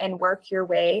end and work your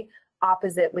way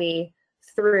oppositely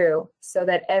through so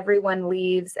that everyone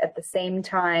leaves at the same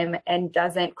time and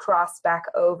doesn't cross back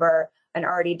over an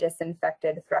already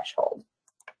disinfected threshold.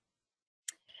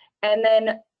 And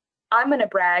then I'm going to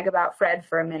brag about Fred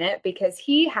for a minute because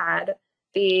he had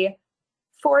the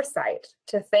foresight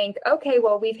to think, okay,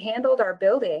 well, we've handled our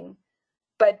building,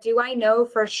 but do I know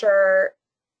for sure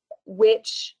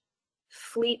which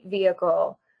fleet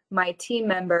vehicle my team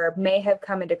member may have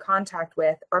come into contact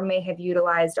with or may have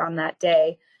utilized on that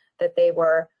day that they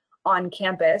were on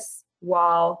campus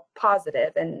while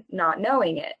positive and not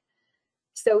knowing it?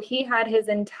 So he had his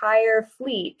entire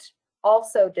fleet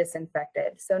also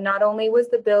disinfected. So not only was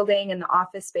the building and the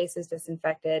office spaces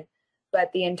disinfected,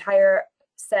 but the entire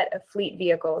set of fleet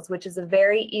vehicles, which is a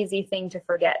very easy thing to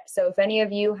forget. So if any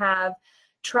of you have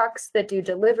trucks that do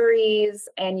deliveries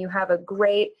and you have a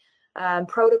great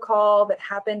protocol that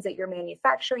happens at your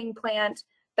manufacturing plant,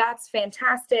 that's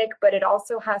fantastic, but it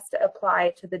also has to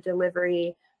apply to the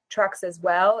delivery trucks as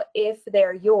well if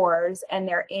they're yours and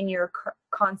they're in your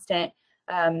constant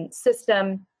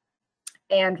system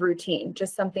and routine.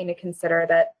 Just something to consider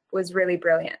that was really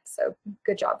brilliant. So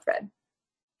good job, Fred.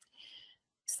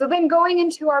 So then going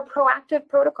into our proactive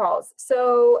protocols.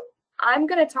 So I'm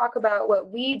going to talk about what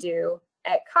we do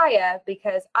at Kaya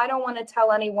because I don't want to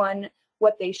tell anyone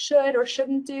what they should or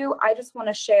shouldn't do. I just want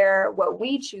to share what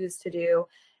we choose to do.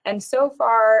 And so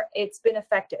far, it's been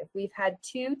effective. We've had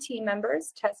 2 team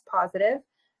members test positive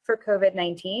for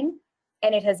COVID-19,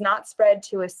 and it has not spread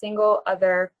to a single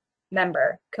other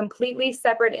member. Completely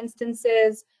separate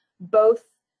instances, both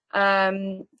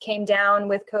came down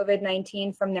with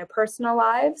COVID-19 from their personal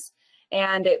lives,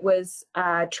 and it was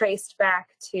traced back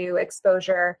to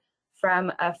exposure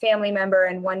from a family member,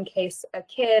 in one case a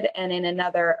kid, and in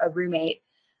another a roommate.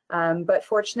 But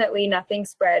fortunately nothing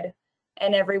spread,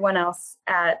 and everyone else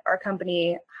at our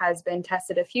company has been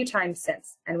tested a few times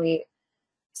since, and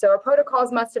so our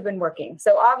protocols must have been working.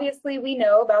 So obviously we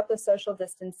know about the social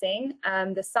distancing.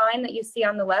 The sign that you see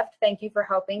on the left, thank you for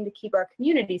helping to keep our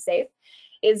community safe,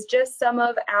 is just some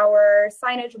of our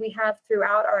signage we have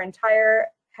throughout our entire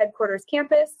headquarters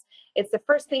campus. It's the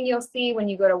first thing you'll see when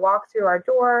you go to walk through our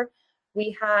door.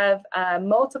 We have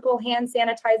multiple hand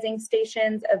sanitizing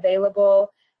stations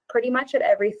available pretty much at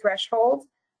every threshold.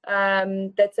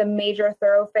 That's a major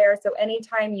thoroughfare. So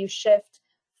anytime you shift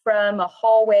from a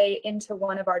hallway into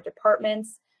one of our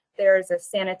departments, there's a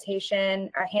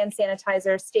hand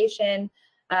sanitizer station,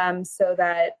 so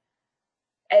that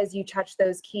as you touch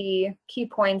those key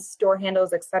points, door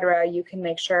handles, etc., you can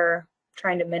make sure,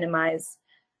 trying to minimize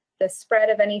the spread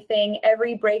of anything.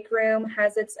 Every break room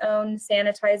has its own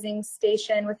sanitizing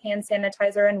station with hand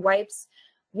sanitizer and wipes.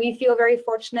 We feel very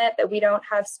fortunate that we don't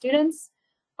have students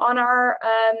on our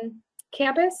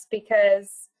campus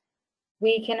because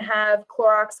we can have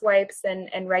Clorox wipes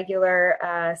and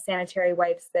regular sanitary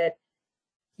wipes that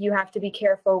you have to be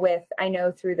careful with. I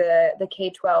know through the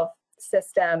K-12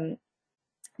 system,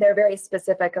 they're very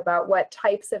specific about what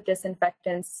types of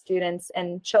disinfectants students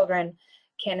and children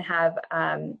can have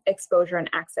exposure and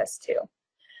access to.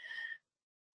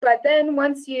 But then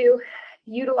once you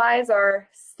utilize our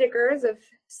stickers of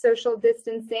social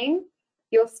distancing,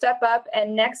 you'll step up,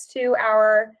 and next to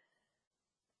our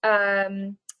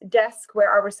desk where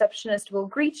our receptionist will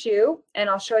greet you, and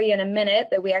I'll show you in a minute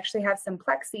that we actually have some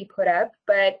plexi put up,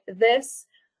 but this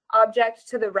object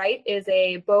to the right is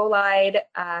a Bolide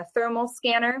thermal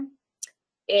scanner.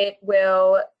 It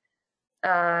will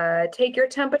take your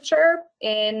temperature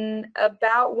in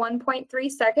about 1.3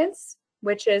 seconds,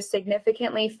 which is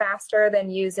significantly faster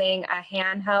than using a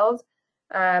handheld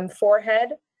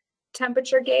forehead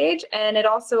temperature gauge, and it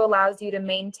also allows you to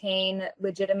maintain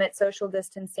legitimate social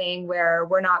distancing where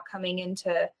we're not coming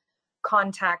into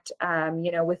contact,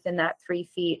 within that 3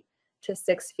 feet to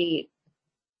 6 feet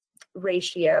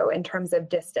ratio in terms of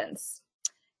distance.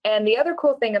 And the other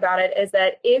cool thing about it is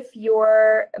that if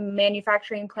your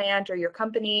manufacturing plant or your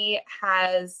company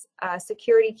has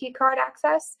security key card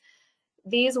access,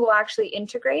 these will actually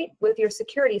integrate with your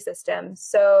security system.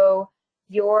 So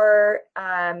your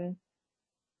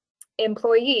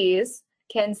employees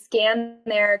can scan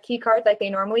their key card like they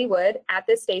normally would at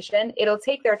this station. It'll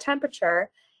take their temperature,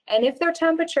 and if their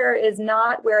temperature is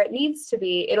not where it needs to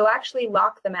be, it'll actually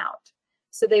lock them out.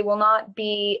 So they will not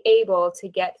be able to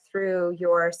get through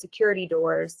your security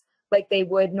doors like they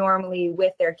would normally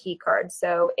with their key card.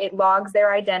 So it logs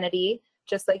their identity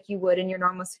just like you would in your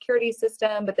normal security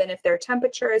system, but then if their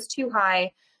temperature is too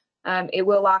high, it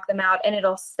will lock them out, and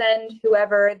it'll send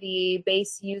whoever the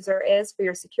base user is for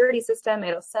your security system,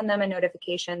 it'll send them a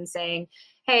notification saying,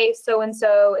 hey,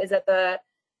 so-and-so is at the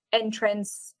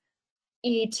entrance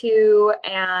E2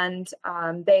 and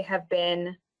they have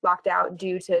been locked out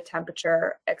due to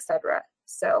temperature, etc.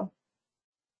 So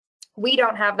we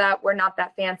don't have that. We're not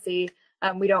that fancy.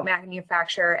 We don't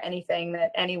manufacture anything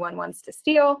that anyone wants to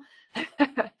steal.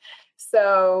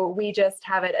 So we just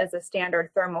have it as a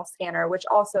standard thermal scanner, which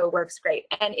also works great.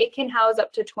 And it can house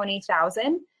up to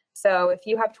 20,000. So if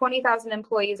you have 20,000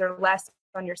 employees or less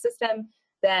on your system,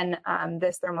 then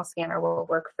this thermal scanner will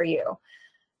work for you.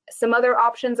 Some other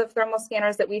options of thermal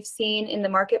scanners that we've seen in the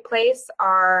marketplace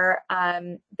are,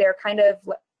 they're kind of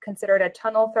considered a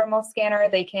tunnel thermal scanner.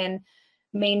 They can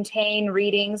maintain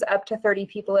readings up to 30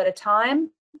 people at a time.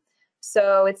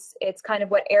 So it's kind of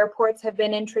what airports have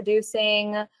been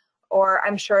introducing, or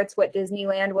I'm sure it's what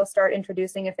Disneyland will start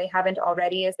introducing if they haven't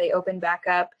already as they open back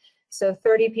up. So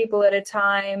 30 people at a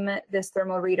time, this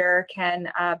thermal reader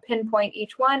can pinpoint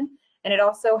each one, and it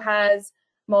also has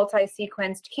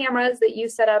multi-sequenced cameras that you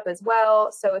set up as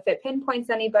well. So if it pinpoints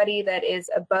anybody that is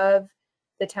above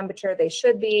the temperature they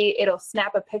should be, it'll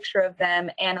snap a picture of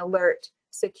them and alert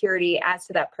security as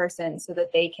to that person so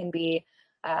that they can be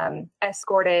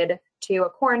escorted to a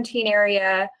quarantine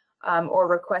area or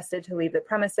requested to leave the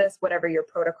premises, whatever your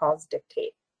protocols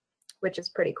dictate, which is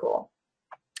pretty cool.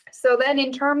 So then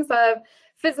in terms of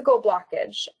physical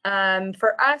blockage,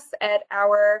 for us at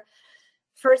our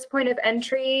first point of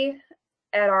entry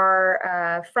at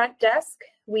our front desk,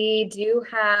 we do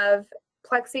have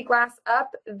plexiglass up.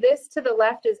 This to the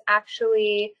left is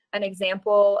actually an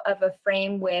example of a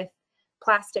frame with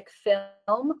plastic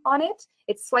film on it.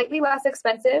 It's slightly less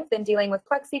expensive than dealing with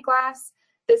plexiglass.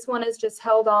 This one is just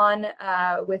held on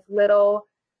with little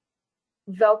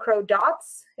Velcro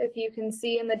dots, if you can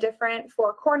see in the different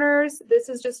four corners. This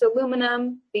is just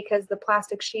aluminum because the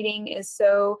plastic sheeting is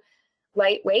so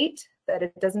lightweight that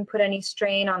it doesn't put any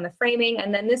strain on the framing.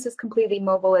 And then this is completely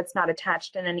mobile. It's not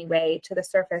attached in any way to the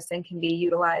surface and can be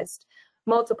utilized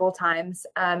multiple times.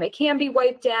 It can be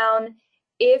wiped down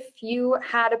if you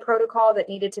had a protocol that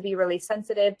needed to be really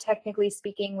sensitive. Technically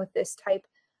speaking, with this type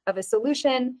of a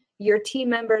solution, your team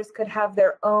members could have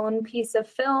their own piece of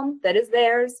film that is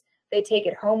theirs. They take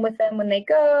it home with them when they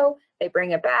go, they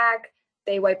bring it back,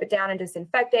 they wipe it down and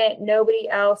disinfect it. Nobody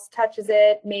else touches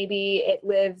it. Maybe it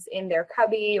lives in their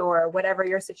cubby or whatever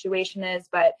your situation is.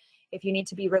 But if you need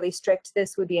to be really strict,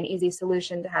 this would be an easy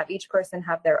solution to have each person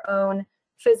have their own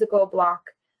physical block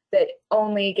that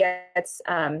only gets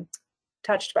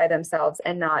touched by themselves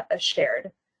and not a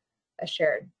shared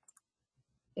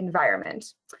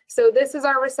environment. So this is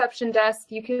our reception desk.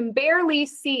 You can barely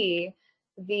see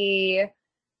the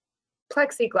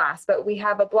plexiglass, but we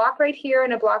have a block right here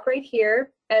and a block right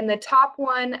here, and the top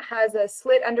one has a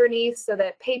slit underneath so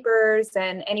that papers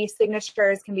and any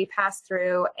signatures can be passed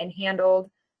through and handled.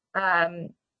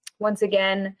 Once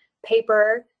again,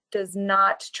 paper does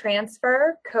not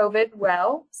transfer COVID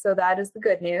well, so that is the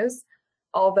good news,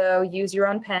 although use your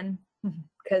own pen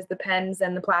because the pens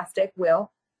and the plastic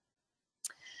will.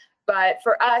 But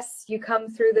for us, you come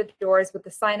through the doors with the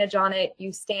signage on it.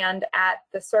 You stand at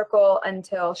the circle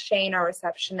until Shane, our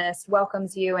receptionist,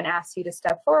 welcomes you and asks you to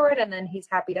step forward, and then he's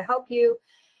happy to help you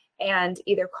and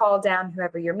either call down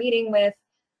whoever you're meeting with,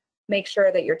 make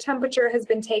sure that your temperature has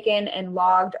been taken and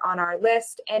logged on our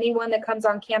list. Anyone that comes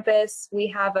on campus, we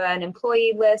have an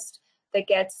employee list that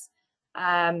gets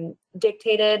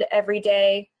dictated every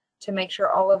day to make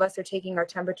sure all of us are taking our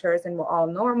temperatures and we're all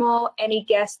normal. Any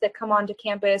guests that come onto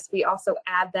campus, we also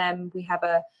add them. We have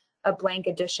a blank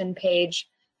addition page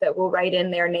that will write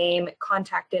in their name,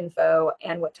 contact info,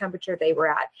 and what temperature they were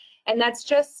at. And that's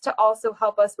just to also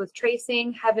help us with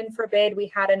tracing. Heaven forbid we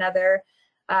had another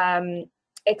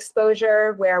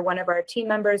exposure where one of our team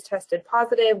members tested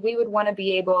positive, we would want to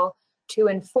be able to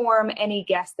inform any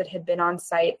guests that had been on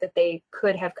site that they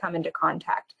could have come into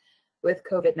contact with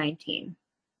COVID-19.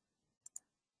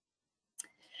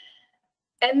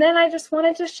 And then I just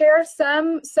wanted to share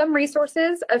some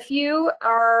resources. A few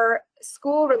are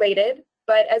school related,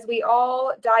 but as we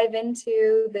all dive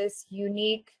into this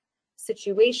unique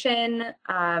situation,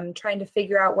 trying to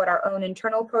figure out what our own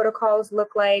internal protocols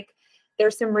look like,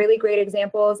 there's some really great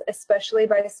examples, especially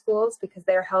by the schools, because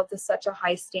they're held to such a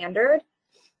high standard.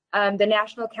 The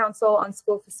National Council on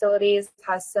School Facilities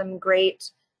has some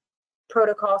great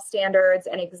protocol standards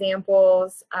and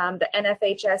examples. The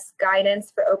NFHS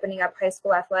guidance for opening up high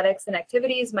school athletics and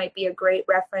activities might be a great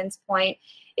reference point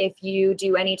if you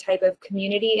do any type of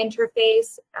community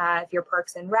interface, if you're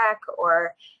Parks and Rec,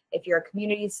 or if you're a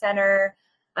community center,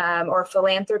 or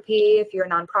philanthropy, if you're a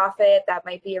nonprofit, that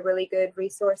might be a really good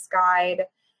resource guide.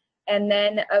 And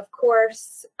then, of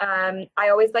course, I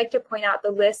always like to point out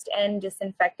the list and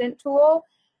disinfectant tool.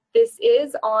 This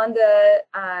is on the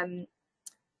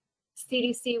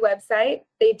CDC website.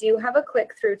 They do have a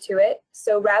click-through to it.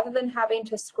 So rather than having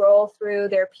to scroll through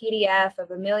their PDF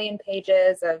of 1 million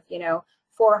pages of,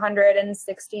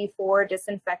 464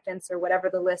 disinfectants or whatever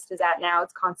the list is at now,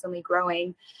 it's constantly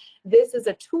growing. This is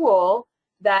a tool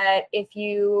that if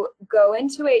you go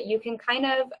into it, you can kind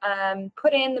of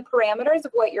put in the parameters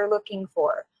of what you're looking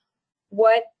for.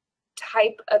 What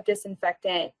type of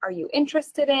disinfectant are you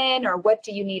interested in, or what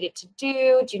do you need it to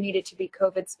do? Do you need it to be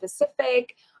COVID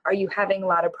specific? Are you having a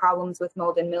lot of problems with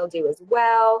mold and mildew as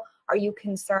well? Are you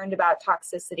concerned about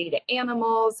toxicity to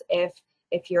animals if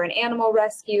you're an animal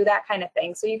rescue, that kind of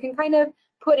thing? So you can kind of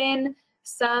put in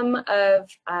some of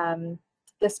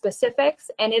the specifics,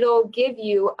 and it'll give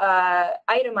you an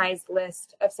itemized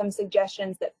list of some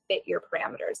suggestions that fit your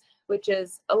parameters, which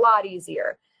is a lot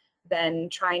easier than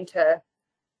trying to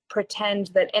pretend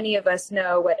that any of us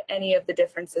know what any of the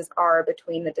differences are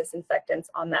between the disinfectants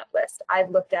on that list.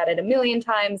 I've looked at it 1 million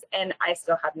times and I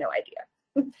still have no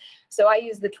idea. So I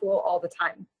use the tool all the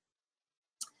time.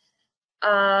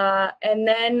 And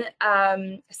then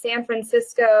San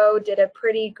Francisco did a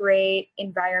pretty great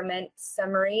environment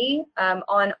summary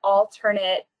on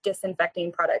alternate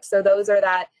disinfecting products. So those are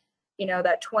that,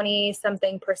 that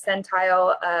 20-something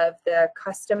percentile of the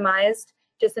customized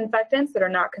disinfectants that are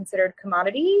not considered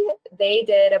commodity. They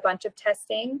did a bunch of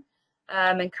testing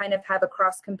and kind of have a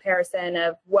cross comparison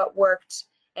of what worked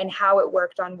and how it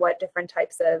worked on what different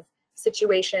types of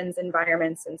situations,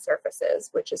 environments, and surfaces,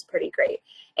 which is pretty great.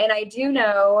 And I do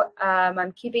know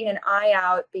I'm keeping an eye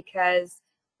out because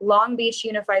Long Beach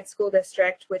Unified School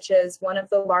District, which is one of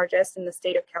the largest in the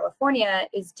state of California,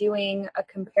 is doing a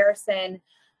comparison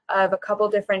of a couple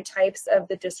different types of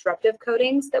the disruptive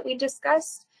coatings that we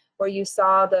discussed, where you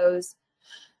saw those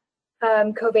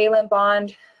covalent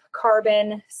bond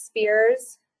carbon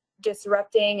spheres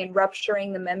disrupting and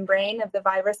rupturing the membrane of the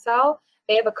virus cell.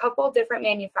 They have a couple different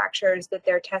manufacturers that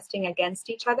they're testing against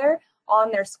each other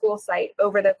on their school site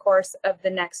over the course of the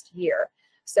next year.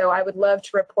 So I would love to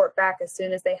report back as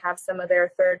soon as they have some of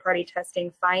their third-party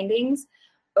testing findings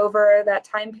over that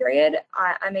time period.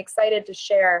 I'm excited to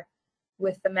share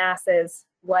with the masses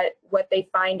what they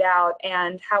find out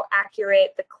and how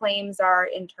accurate the claims are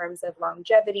in terms of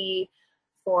longevity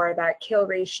for that kill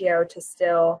ratio to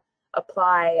still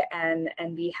apply and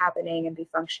be happening and be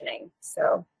functioning.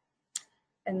 So,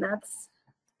 and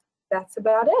that's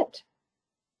about it.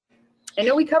 I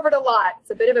know we covered a lot.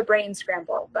 It's a bit of a brain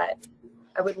scramble, but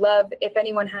I would love if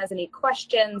anyone has any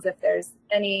questions, if there's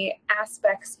any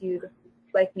aspects you'd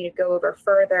like me to go over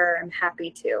further, I'm happy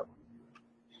to.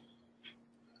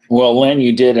 Well, Lynn,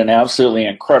 you did an absolutely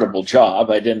incredible job.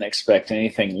 I didn't expect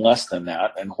anything less than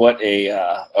that. And what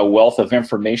a wealth of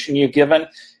information you've given.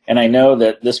 And I know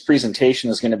that this presentation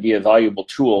is going to be a valuable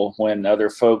tool when other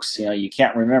folks, you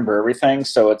can't remember everything.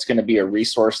 So it's going to be a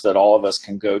resource that all of us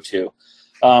can go to.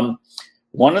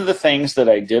 One of the things that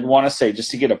I did want to say,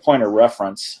 just to get a point of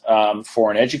reference,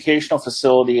 for an educational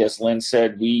facility, as Lynn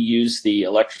said, we use the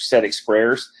electrostatic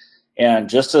sprayers. And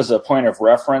just as a point of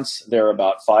reference, they're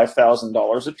about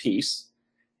 $5,000 a piece.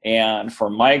 And for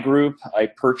my group, I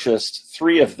purchased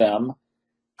 3 of them,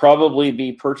 probably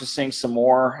be purchasing some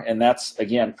more. And that's,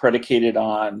 again, predicated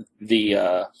on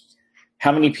the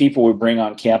how many people we bring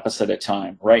on campus at a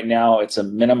time. Right now, it's a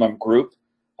minimum group.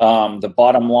 The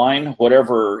bottom line,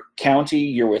 whatever county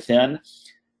you're within,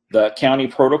 the county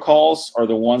protocols are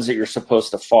the ones that you're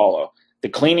supposed to follow. The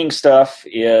cleaning stuff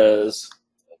is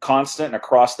constant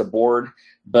across the board,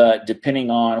 but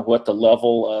depending on what the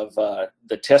level of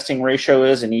the testing ratio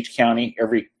is in each county,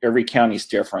 every county is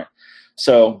different.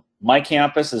 So My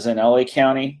campus is in LA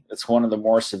County. It's one of the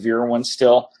more severe ones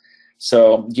still.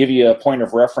 So give you a point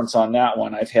of reference on that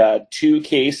one. I've had 2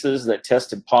 cases that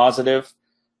tested positive.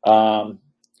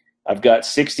 I've got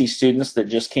 60 students that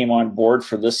just came on board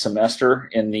for this semester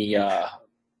in the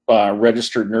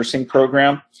registered nursing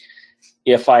program.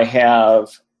 If I have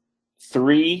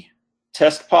 3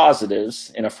 test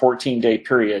positives in a 14-day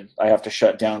period, I have to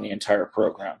shut down the entire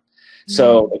program.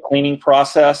 So the cleaning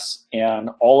process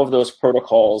and all of those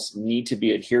protocols need to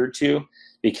be adhered to,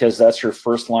 because that's your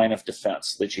first line of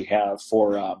defense that you have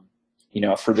for,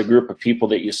 for the group of people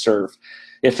that you serve.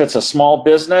 If it's a small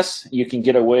business, you can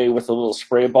get away with the little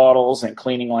spray bottles and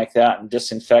cleaning like that and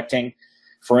disinfecting.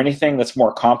 For anything that's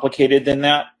more complicated than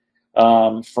that,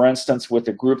 for instance, with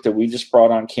the group that we just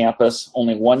brought on campus,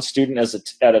 only 1 student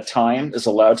at a time is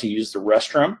allowed to use the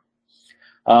restroom.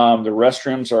 The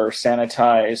restrooms are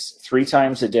sanitized 3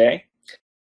 times a day.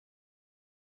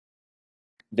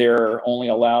 They're only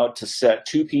allowed to set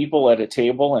 2 people at a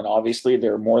table, and obviously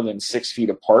they're more than 6 feet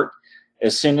apart.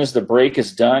 As soon as the break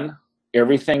is done,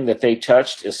 everything that they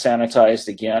touched is sanitized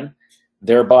again.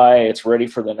 Thereby, it's ready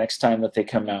for the next time that they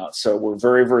come out. So we're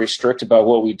very, very strict about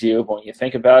what we do. But when you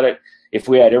think about it, if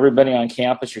we had everybody on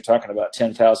campus, you're talking about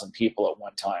 10,000 people at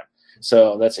one time.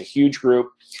 So that's a huge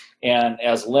group. And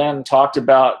as Lynn talked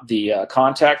about, the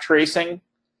contact tracing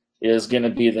is going to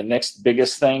be the next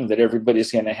biggest thing that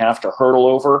everybody's going to have to hurdle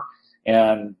over.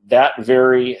 And that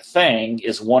very thing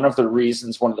is one of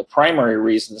the primary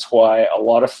reasons why a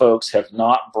lot of folks have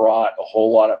not brought a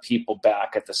whole lot of people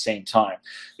back at the same time,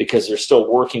 because they're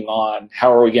still working on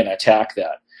how are we going to attack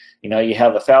that. You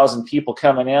have 1,000 people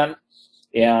coming in,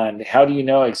 and how do you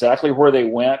know exactly where they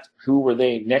went? Who were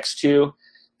they next to?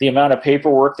 The amount of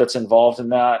paperwork that's involved in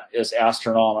that is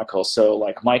astronomical. So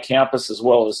like my campus as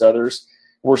well as others,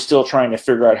 we're still trying to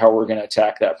figure out how we're going to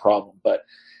attack that problem. But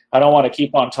I don't want to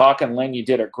keep on talking. Lynn, you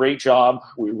did a great job.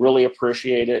 We really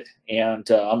appreciate it. And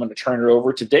I'm going to turn it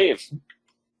over to Dave.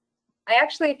 I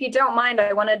actually, if you don't mind,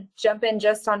 I want to jump in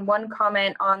just on one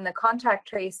comment on the contact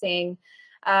tracing.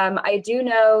 I do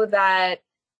know that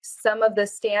some of the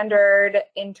standard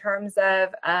in terms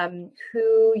of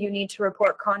who you need to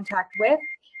report contact with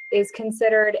is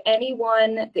considered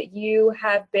anyone that you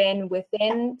have been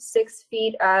within 6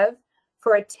 feet of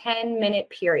for a 10-minute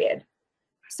period.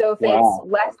 So if it's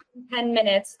less than 10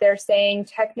 minutes, they're saying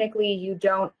technically you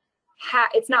don't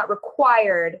it's not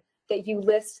required that you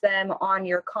list them on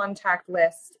your contact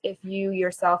list if you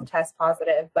yourself test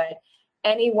positive. But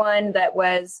anyone that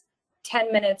was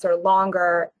 10 minutes or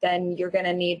longer, then you're going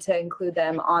to need to include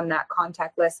them on that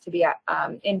contact list to be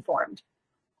informed.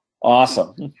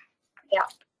 Awesome.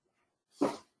 Yeah.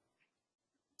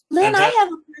 Lynn, I have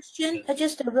a question,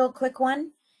 just a real quick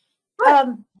one.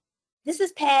 This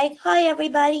is Peg. Hi,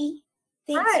 everybody.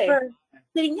 Thanks for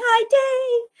sitting. Hi,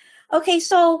 Dave. Okay,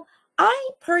 so I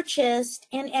purchased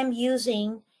and am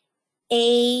using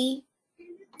a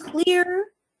clear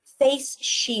face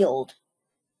shield.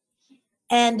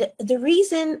 And the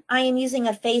reason I am using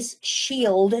a face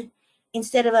shield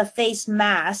instead of a face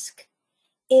mask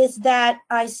is that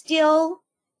I still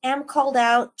am called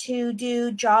out to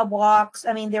do job walks.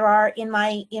 I mean, there are in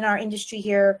our industry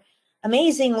here,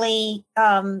 amazingly,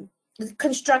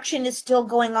 construction is still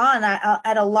going on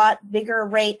at a lot bigger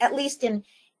rate, at least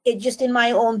just in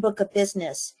my own book of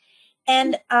business.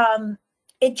 And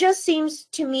it just seems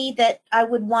to me that I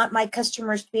would want my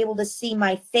customers to be able to see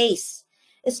my face,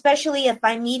 especially if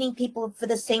I'm meeting people for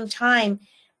the same time.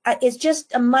 It's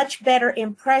just a much better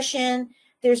impression.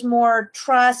 There's more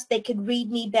trust. They could read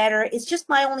me better. It's just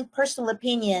my only personal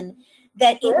opinion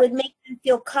that it would make them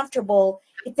feel comfortable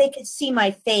if they could see my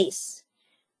face.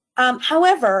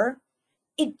 However,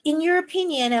 in your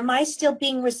opinion, am I still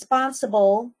being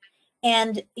responsible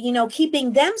and,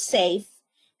 keeping them safe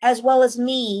as well as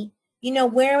me,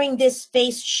 wearing this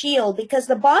face shield? Because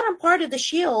the bottom part of the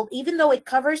shield, even though it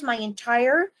covers my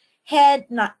entire head,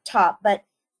 not top, but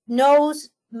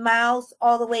nose, mouth,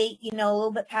 all the way, a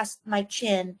little bit past my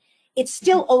chin, it's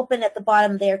still open at the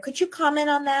bottom there. Could you comment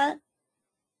on that?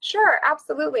 Sure,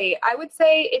 absolutely. I would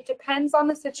say it depends on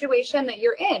the situation that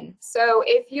you're in. So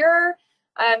if you're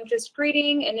just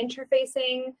greeting and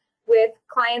interfacing with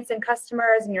clients and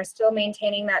customers and you're still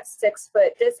maintaining that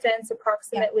 6-foot distance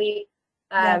approximately,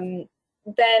 then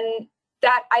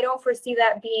that I don't foresee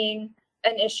that being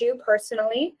an issue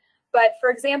personally. But for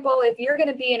example, if you're going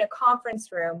to be in a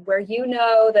conference room where you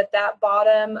know that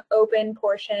bottom open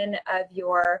portion of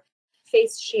your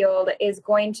face shield is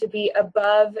going to be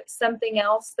above something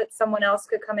else that someone else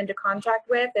could come into contact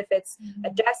with, if it's a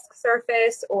desk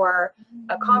surface or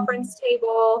a conference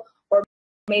table or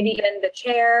maybe even the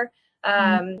chair,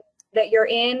 that you're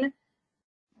in,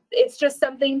 it's just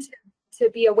something to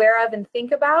be aware of and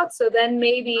think about. So then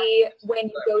maybe when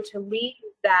you go to leave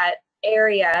that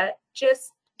area,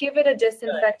 just give it a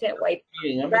disinfectant wipe.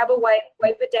 Grab a wipe,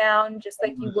 wipe it down just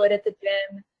like you would at the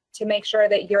gym, to make sure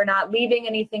that you're not leaving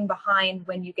anything behind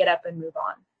when you get up and move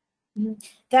on.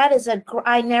 That is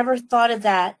I never thought of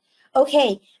that.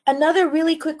 Okay, another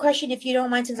really quick question, if you don't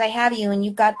mind, since I have you and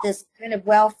you've got this kind of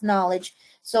wealth knowledge.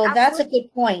 So Absolutely. That's a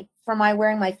good point for my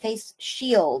wearing my face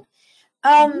shield.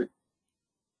 I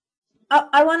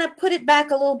want to put it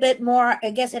back a little bit more,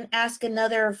 I guess, and ask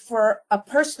another for a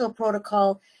personal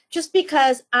protocol, just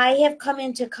because I have come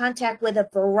into contact with a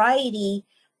variety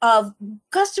of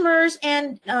customers,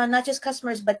 and not just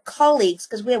customers, but colleagues,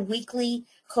 because we have weekly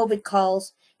COVID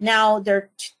calls. Now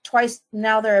they're twice,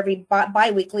 now they're every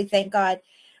bi-weekly, thank God.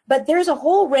 But there's a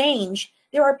whole range.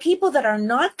 There are people that are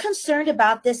not concerned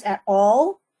about this at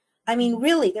all. I mean,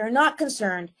 really, they're not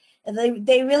concerned.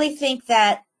 They really think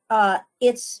that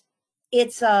it's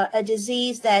a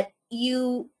disease that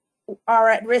you are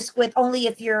at risk with only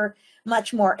if you're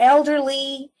much more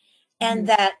elderly, and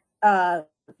that,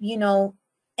 you know,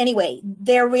 anyway,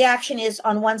 their reaction is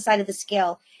on one side of the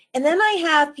scale. And then I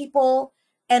have people,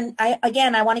 and I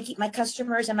want to keep my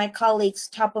customers and my colleagues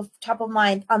top of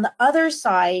mind on the other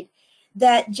side,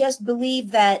 that just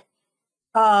believe that,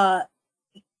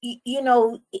 you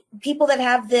know, people that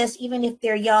have this, even if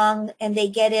they're young and they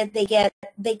get it,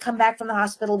 they come back from the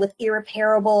hospital with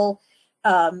irreparable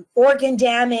organ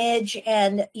damage,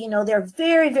 and, you know, they're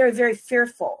very, very, very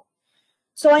fearful.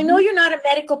 So I know you're not a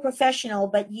medical professional,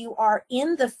 but you are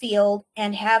in the field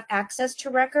and have access to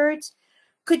records.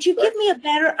 Could you give me a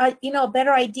better, a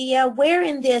better idea where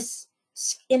in this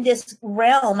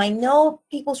realm? I know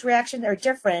people's reactions are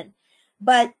different,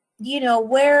 but, you know,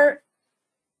 where,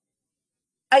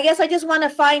 I guess I just want to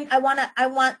find, I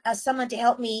want someone to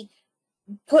help me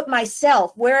put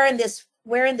myself, where in this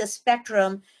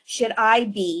spectrum should I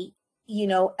be, you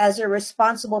know, as a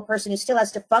responsible person who still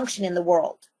has to function in the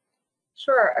world?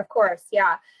 Sure, of course,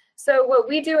 yeah. So what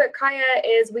we do at Kaya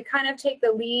is we kind of take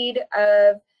the lead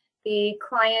of the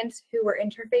client who we're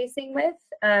interfacing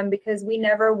with, because we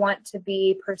never want to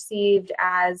be perceived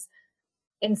as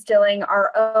instilling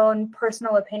our own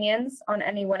personal opinions on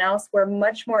anyone else. We're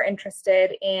much more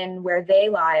interested in where they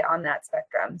lie on that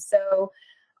spectrum. So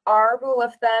our rule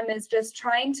of thumb is just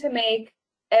trying to make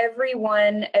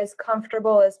everyone as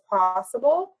comfortable as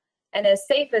possible and as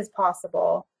safe as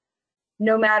possible,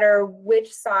 no matter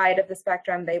which side of the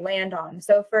spectrum they land on.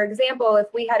 So for example, if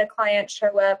we had a client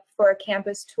show up for a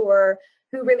campus tour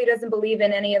who really doesn't believe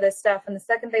in any of this stuff, and the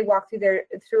second they walk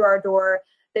through our door,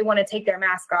 they want to take their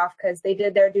mask off because they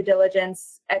did their due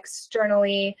diligence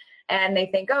externally and they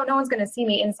think, oh, no one's going to see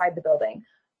me inside the building.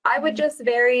 I would just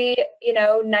very, you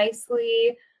know,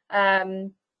 nicely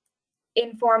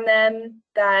inform them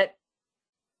that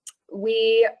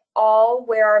we all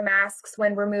wear our masks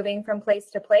when we're moving from place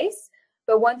to place.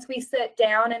 But once we sit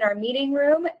down in our meeting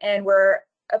room and we're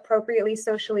appropriately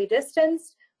socially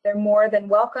distanced, they're more than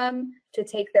welcome to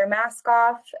take their mask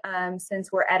off,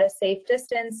 since we're at a safe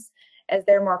distance, as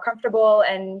they're more comfortable.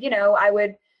 And, you know, I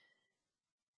would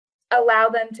allow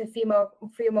them to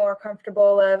feel more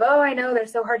comfortable of, oh, I know they're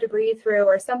so hard to breathe through,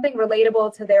 or something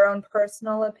relatable to their own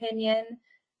personal opinion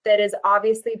that is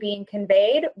obviously being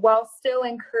conveyed, while still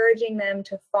encouraging them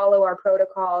to follow our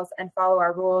protocols and follow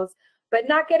our rules, but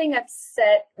not getting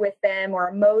upset with them or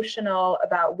emotional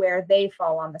about where they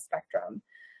fall on the spectrum.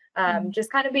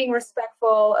 Just kind of being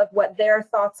respectful of what their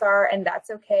thoughts are, and that's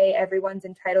okay. Everyone's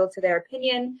entitled to their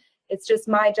opinion. It's just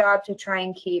my job to try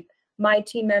and keep my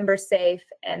team members safe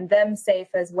and them safe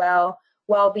as well,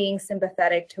 while being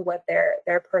sympathetic to what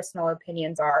their personal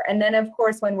opinions are. And then, of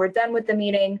course, when we're done with the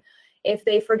meeting, if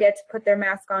they forget to put their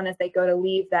mask on as they go to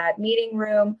leave that meeting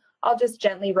room, I'll just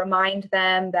gently remind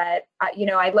them that, you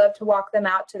know, I'd love to walk them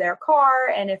out to their car,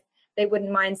 and if they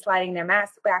wouldn't mind sliding their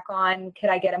mask back on, could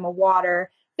I get them a water?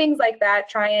 Things like that.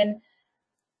 Try and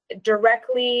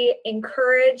directly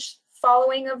encourage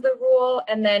following of the rule,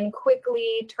 and then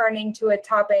quickly turning to a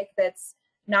topic that's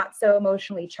not so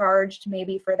emotionally charged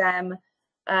maybe for them.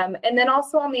 And then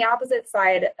also on the opposite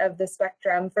side of the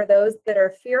spectrum, for those that are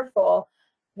fearful,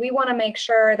 we want to make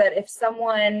sure that if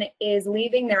someone is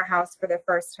leaving their house for the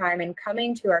first time and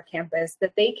coming to our campus,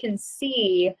 that they can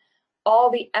see all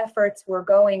the efforts we're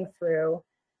going through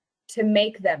to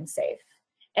make them safe.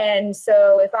 And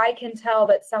so if I can tell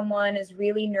that someone is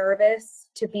really nervous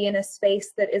to be in a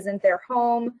space that isn't their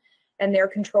home and their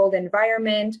controlled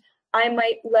environment, I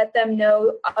might let them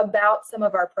know about some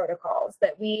of our protocols,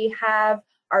 that we have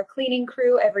our cleaning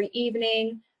crew every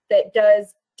evening that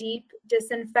does deep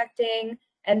disinfecting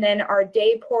And then our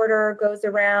day porter goes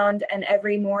around and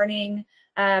every morning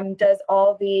does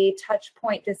all the touch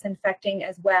point disinfecting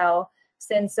as well.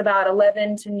 Since about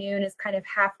 11 to noon is kind of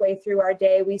halfway through our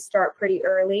day, we start pretty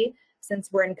early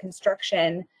since we're in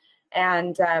construction.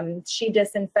 And she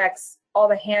disinfects all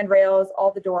the handrails,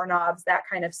 all the doorknobs, that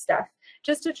kind of stuff,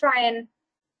 just to try and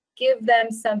give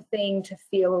them something to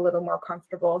feel a little more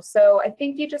comfortable. So I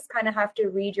think you just kind of have to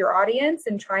read your audience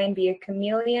and try and be a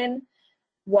chameleon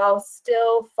while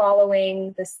still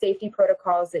following the safety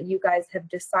protocols that you guys have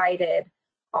decided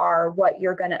are what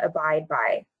you're going to abide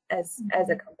by as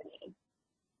a company.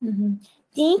 Mm-hmm.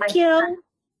 Thank you.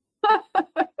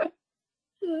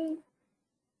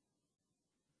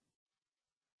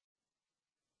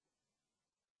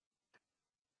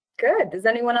 Good. Does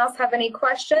anyone else have any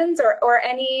questions or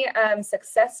any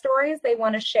success stories they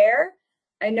want to share?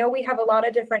 I know we have a lot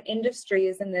of different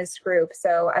industries in this group,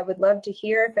 so I would love to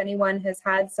hear if anyone has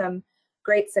had some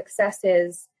great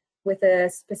successes with a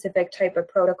specific type of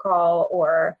protocol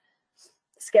or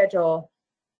schedule.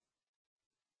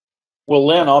 Well,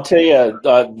 Lynn, I'll tell you,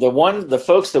 the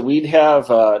folks that we'd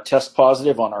have test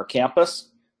positive on our campus,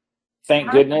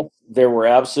 thank goodness, there were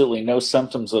absolutely no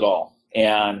symptoms at all.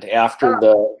 And after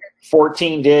the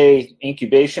 14-day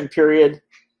incubation period,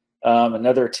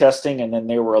 another testing, and then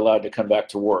they were allowed to come back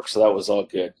to work. So that was all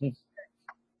good.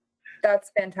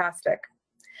 That's fantastic.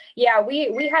 Yeah,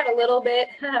 we had a little bit,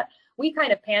 we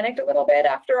kind of panicked a little bit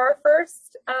after our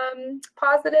first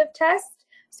positive test.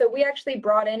 So we actually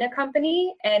brought in a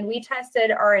company and we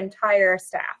tested our entire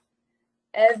staff.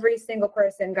 Every single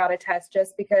person got a test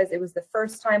just because it was the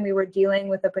first time we were dealing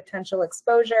with a potential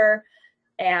exposure.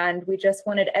 And we just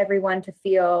wanted everyone to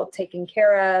feel taken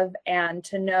care of and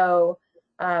to know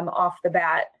off the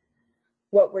bat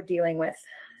what we're dealing with.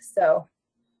 So,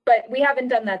 but we haven't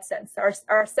done that since.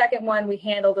 Our second one, we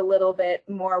handled a little bit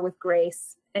more with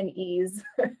grace and ease.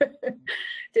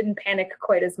 Didn't panic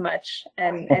quite as much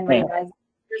and realized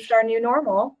it's our new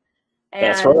normal. And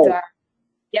that's right.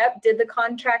 Yep, did the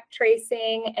contact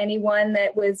tracing. Anyone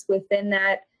that was within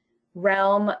that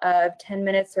realm of 10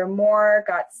 minutes or more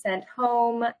got sent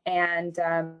home and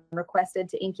requested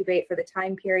to incubate for the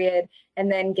time period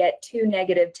and then get 2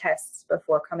 negative tests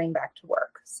before coming back to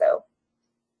work. So,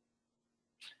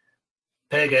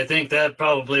 Peg, I think that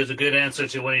probably is a good answer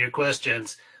to one of your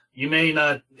questions. You may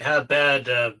not have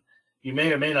you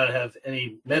may or may not have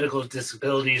any medical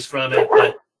disabilities from it,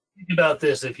 but think about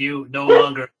this. If you no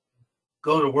longer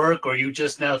go to work or you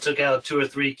just now took out 2 or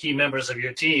 3 key members of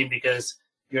your team because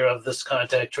you're of this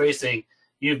contact tracing,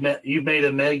 you've made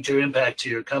a major impact to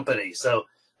your company. So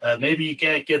maybe you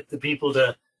can't get the people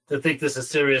to think this is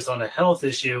serious on a health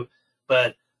issue,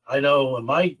 but I know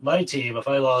my team, if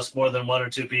I lost more than 1 or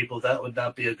 2 people, that would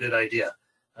not be a good idea.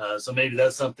 So maybe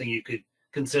that's something you could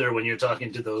consider when you're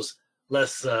talking to those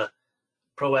less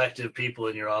proactive people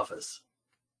in your office.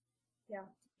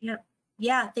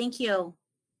 Yeah, thank you.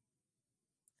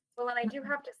 Well, and I do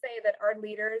have to say that our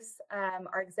leaders,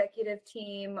 our executive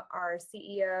team, our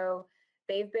CEO,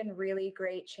 they've been really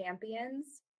great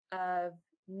champions of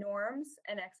norms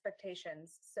and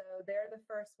expectations. So they're the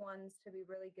first ones to be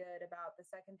really good about the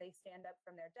second they stand up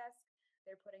from their desk,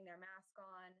 they're putting their mask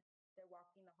on, they're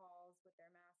walking the halls with their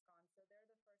mask on. So they're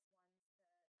the first ones.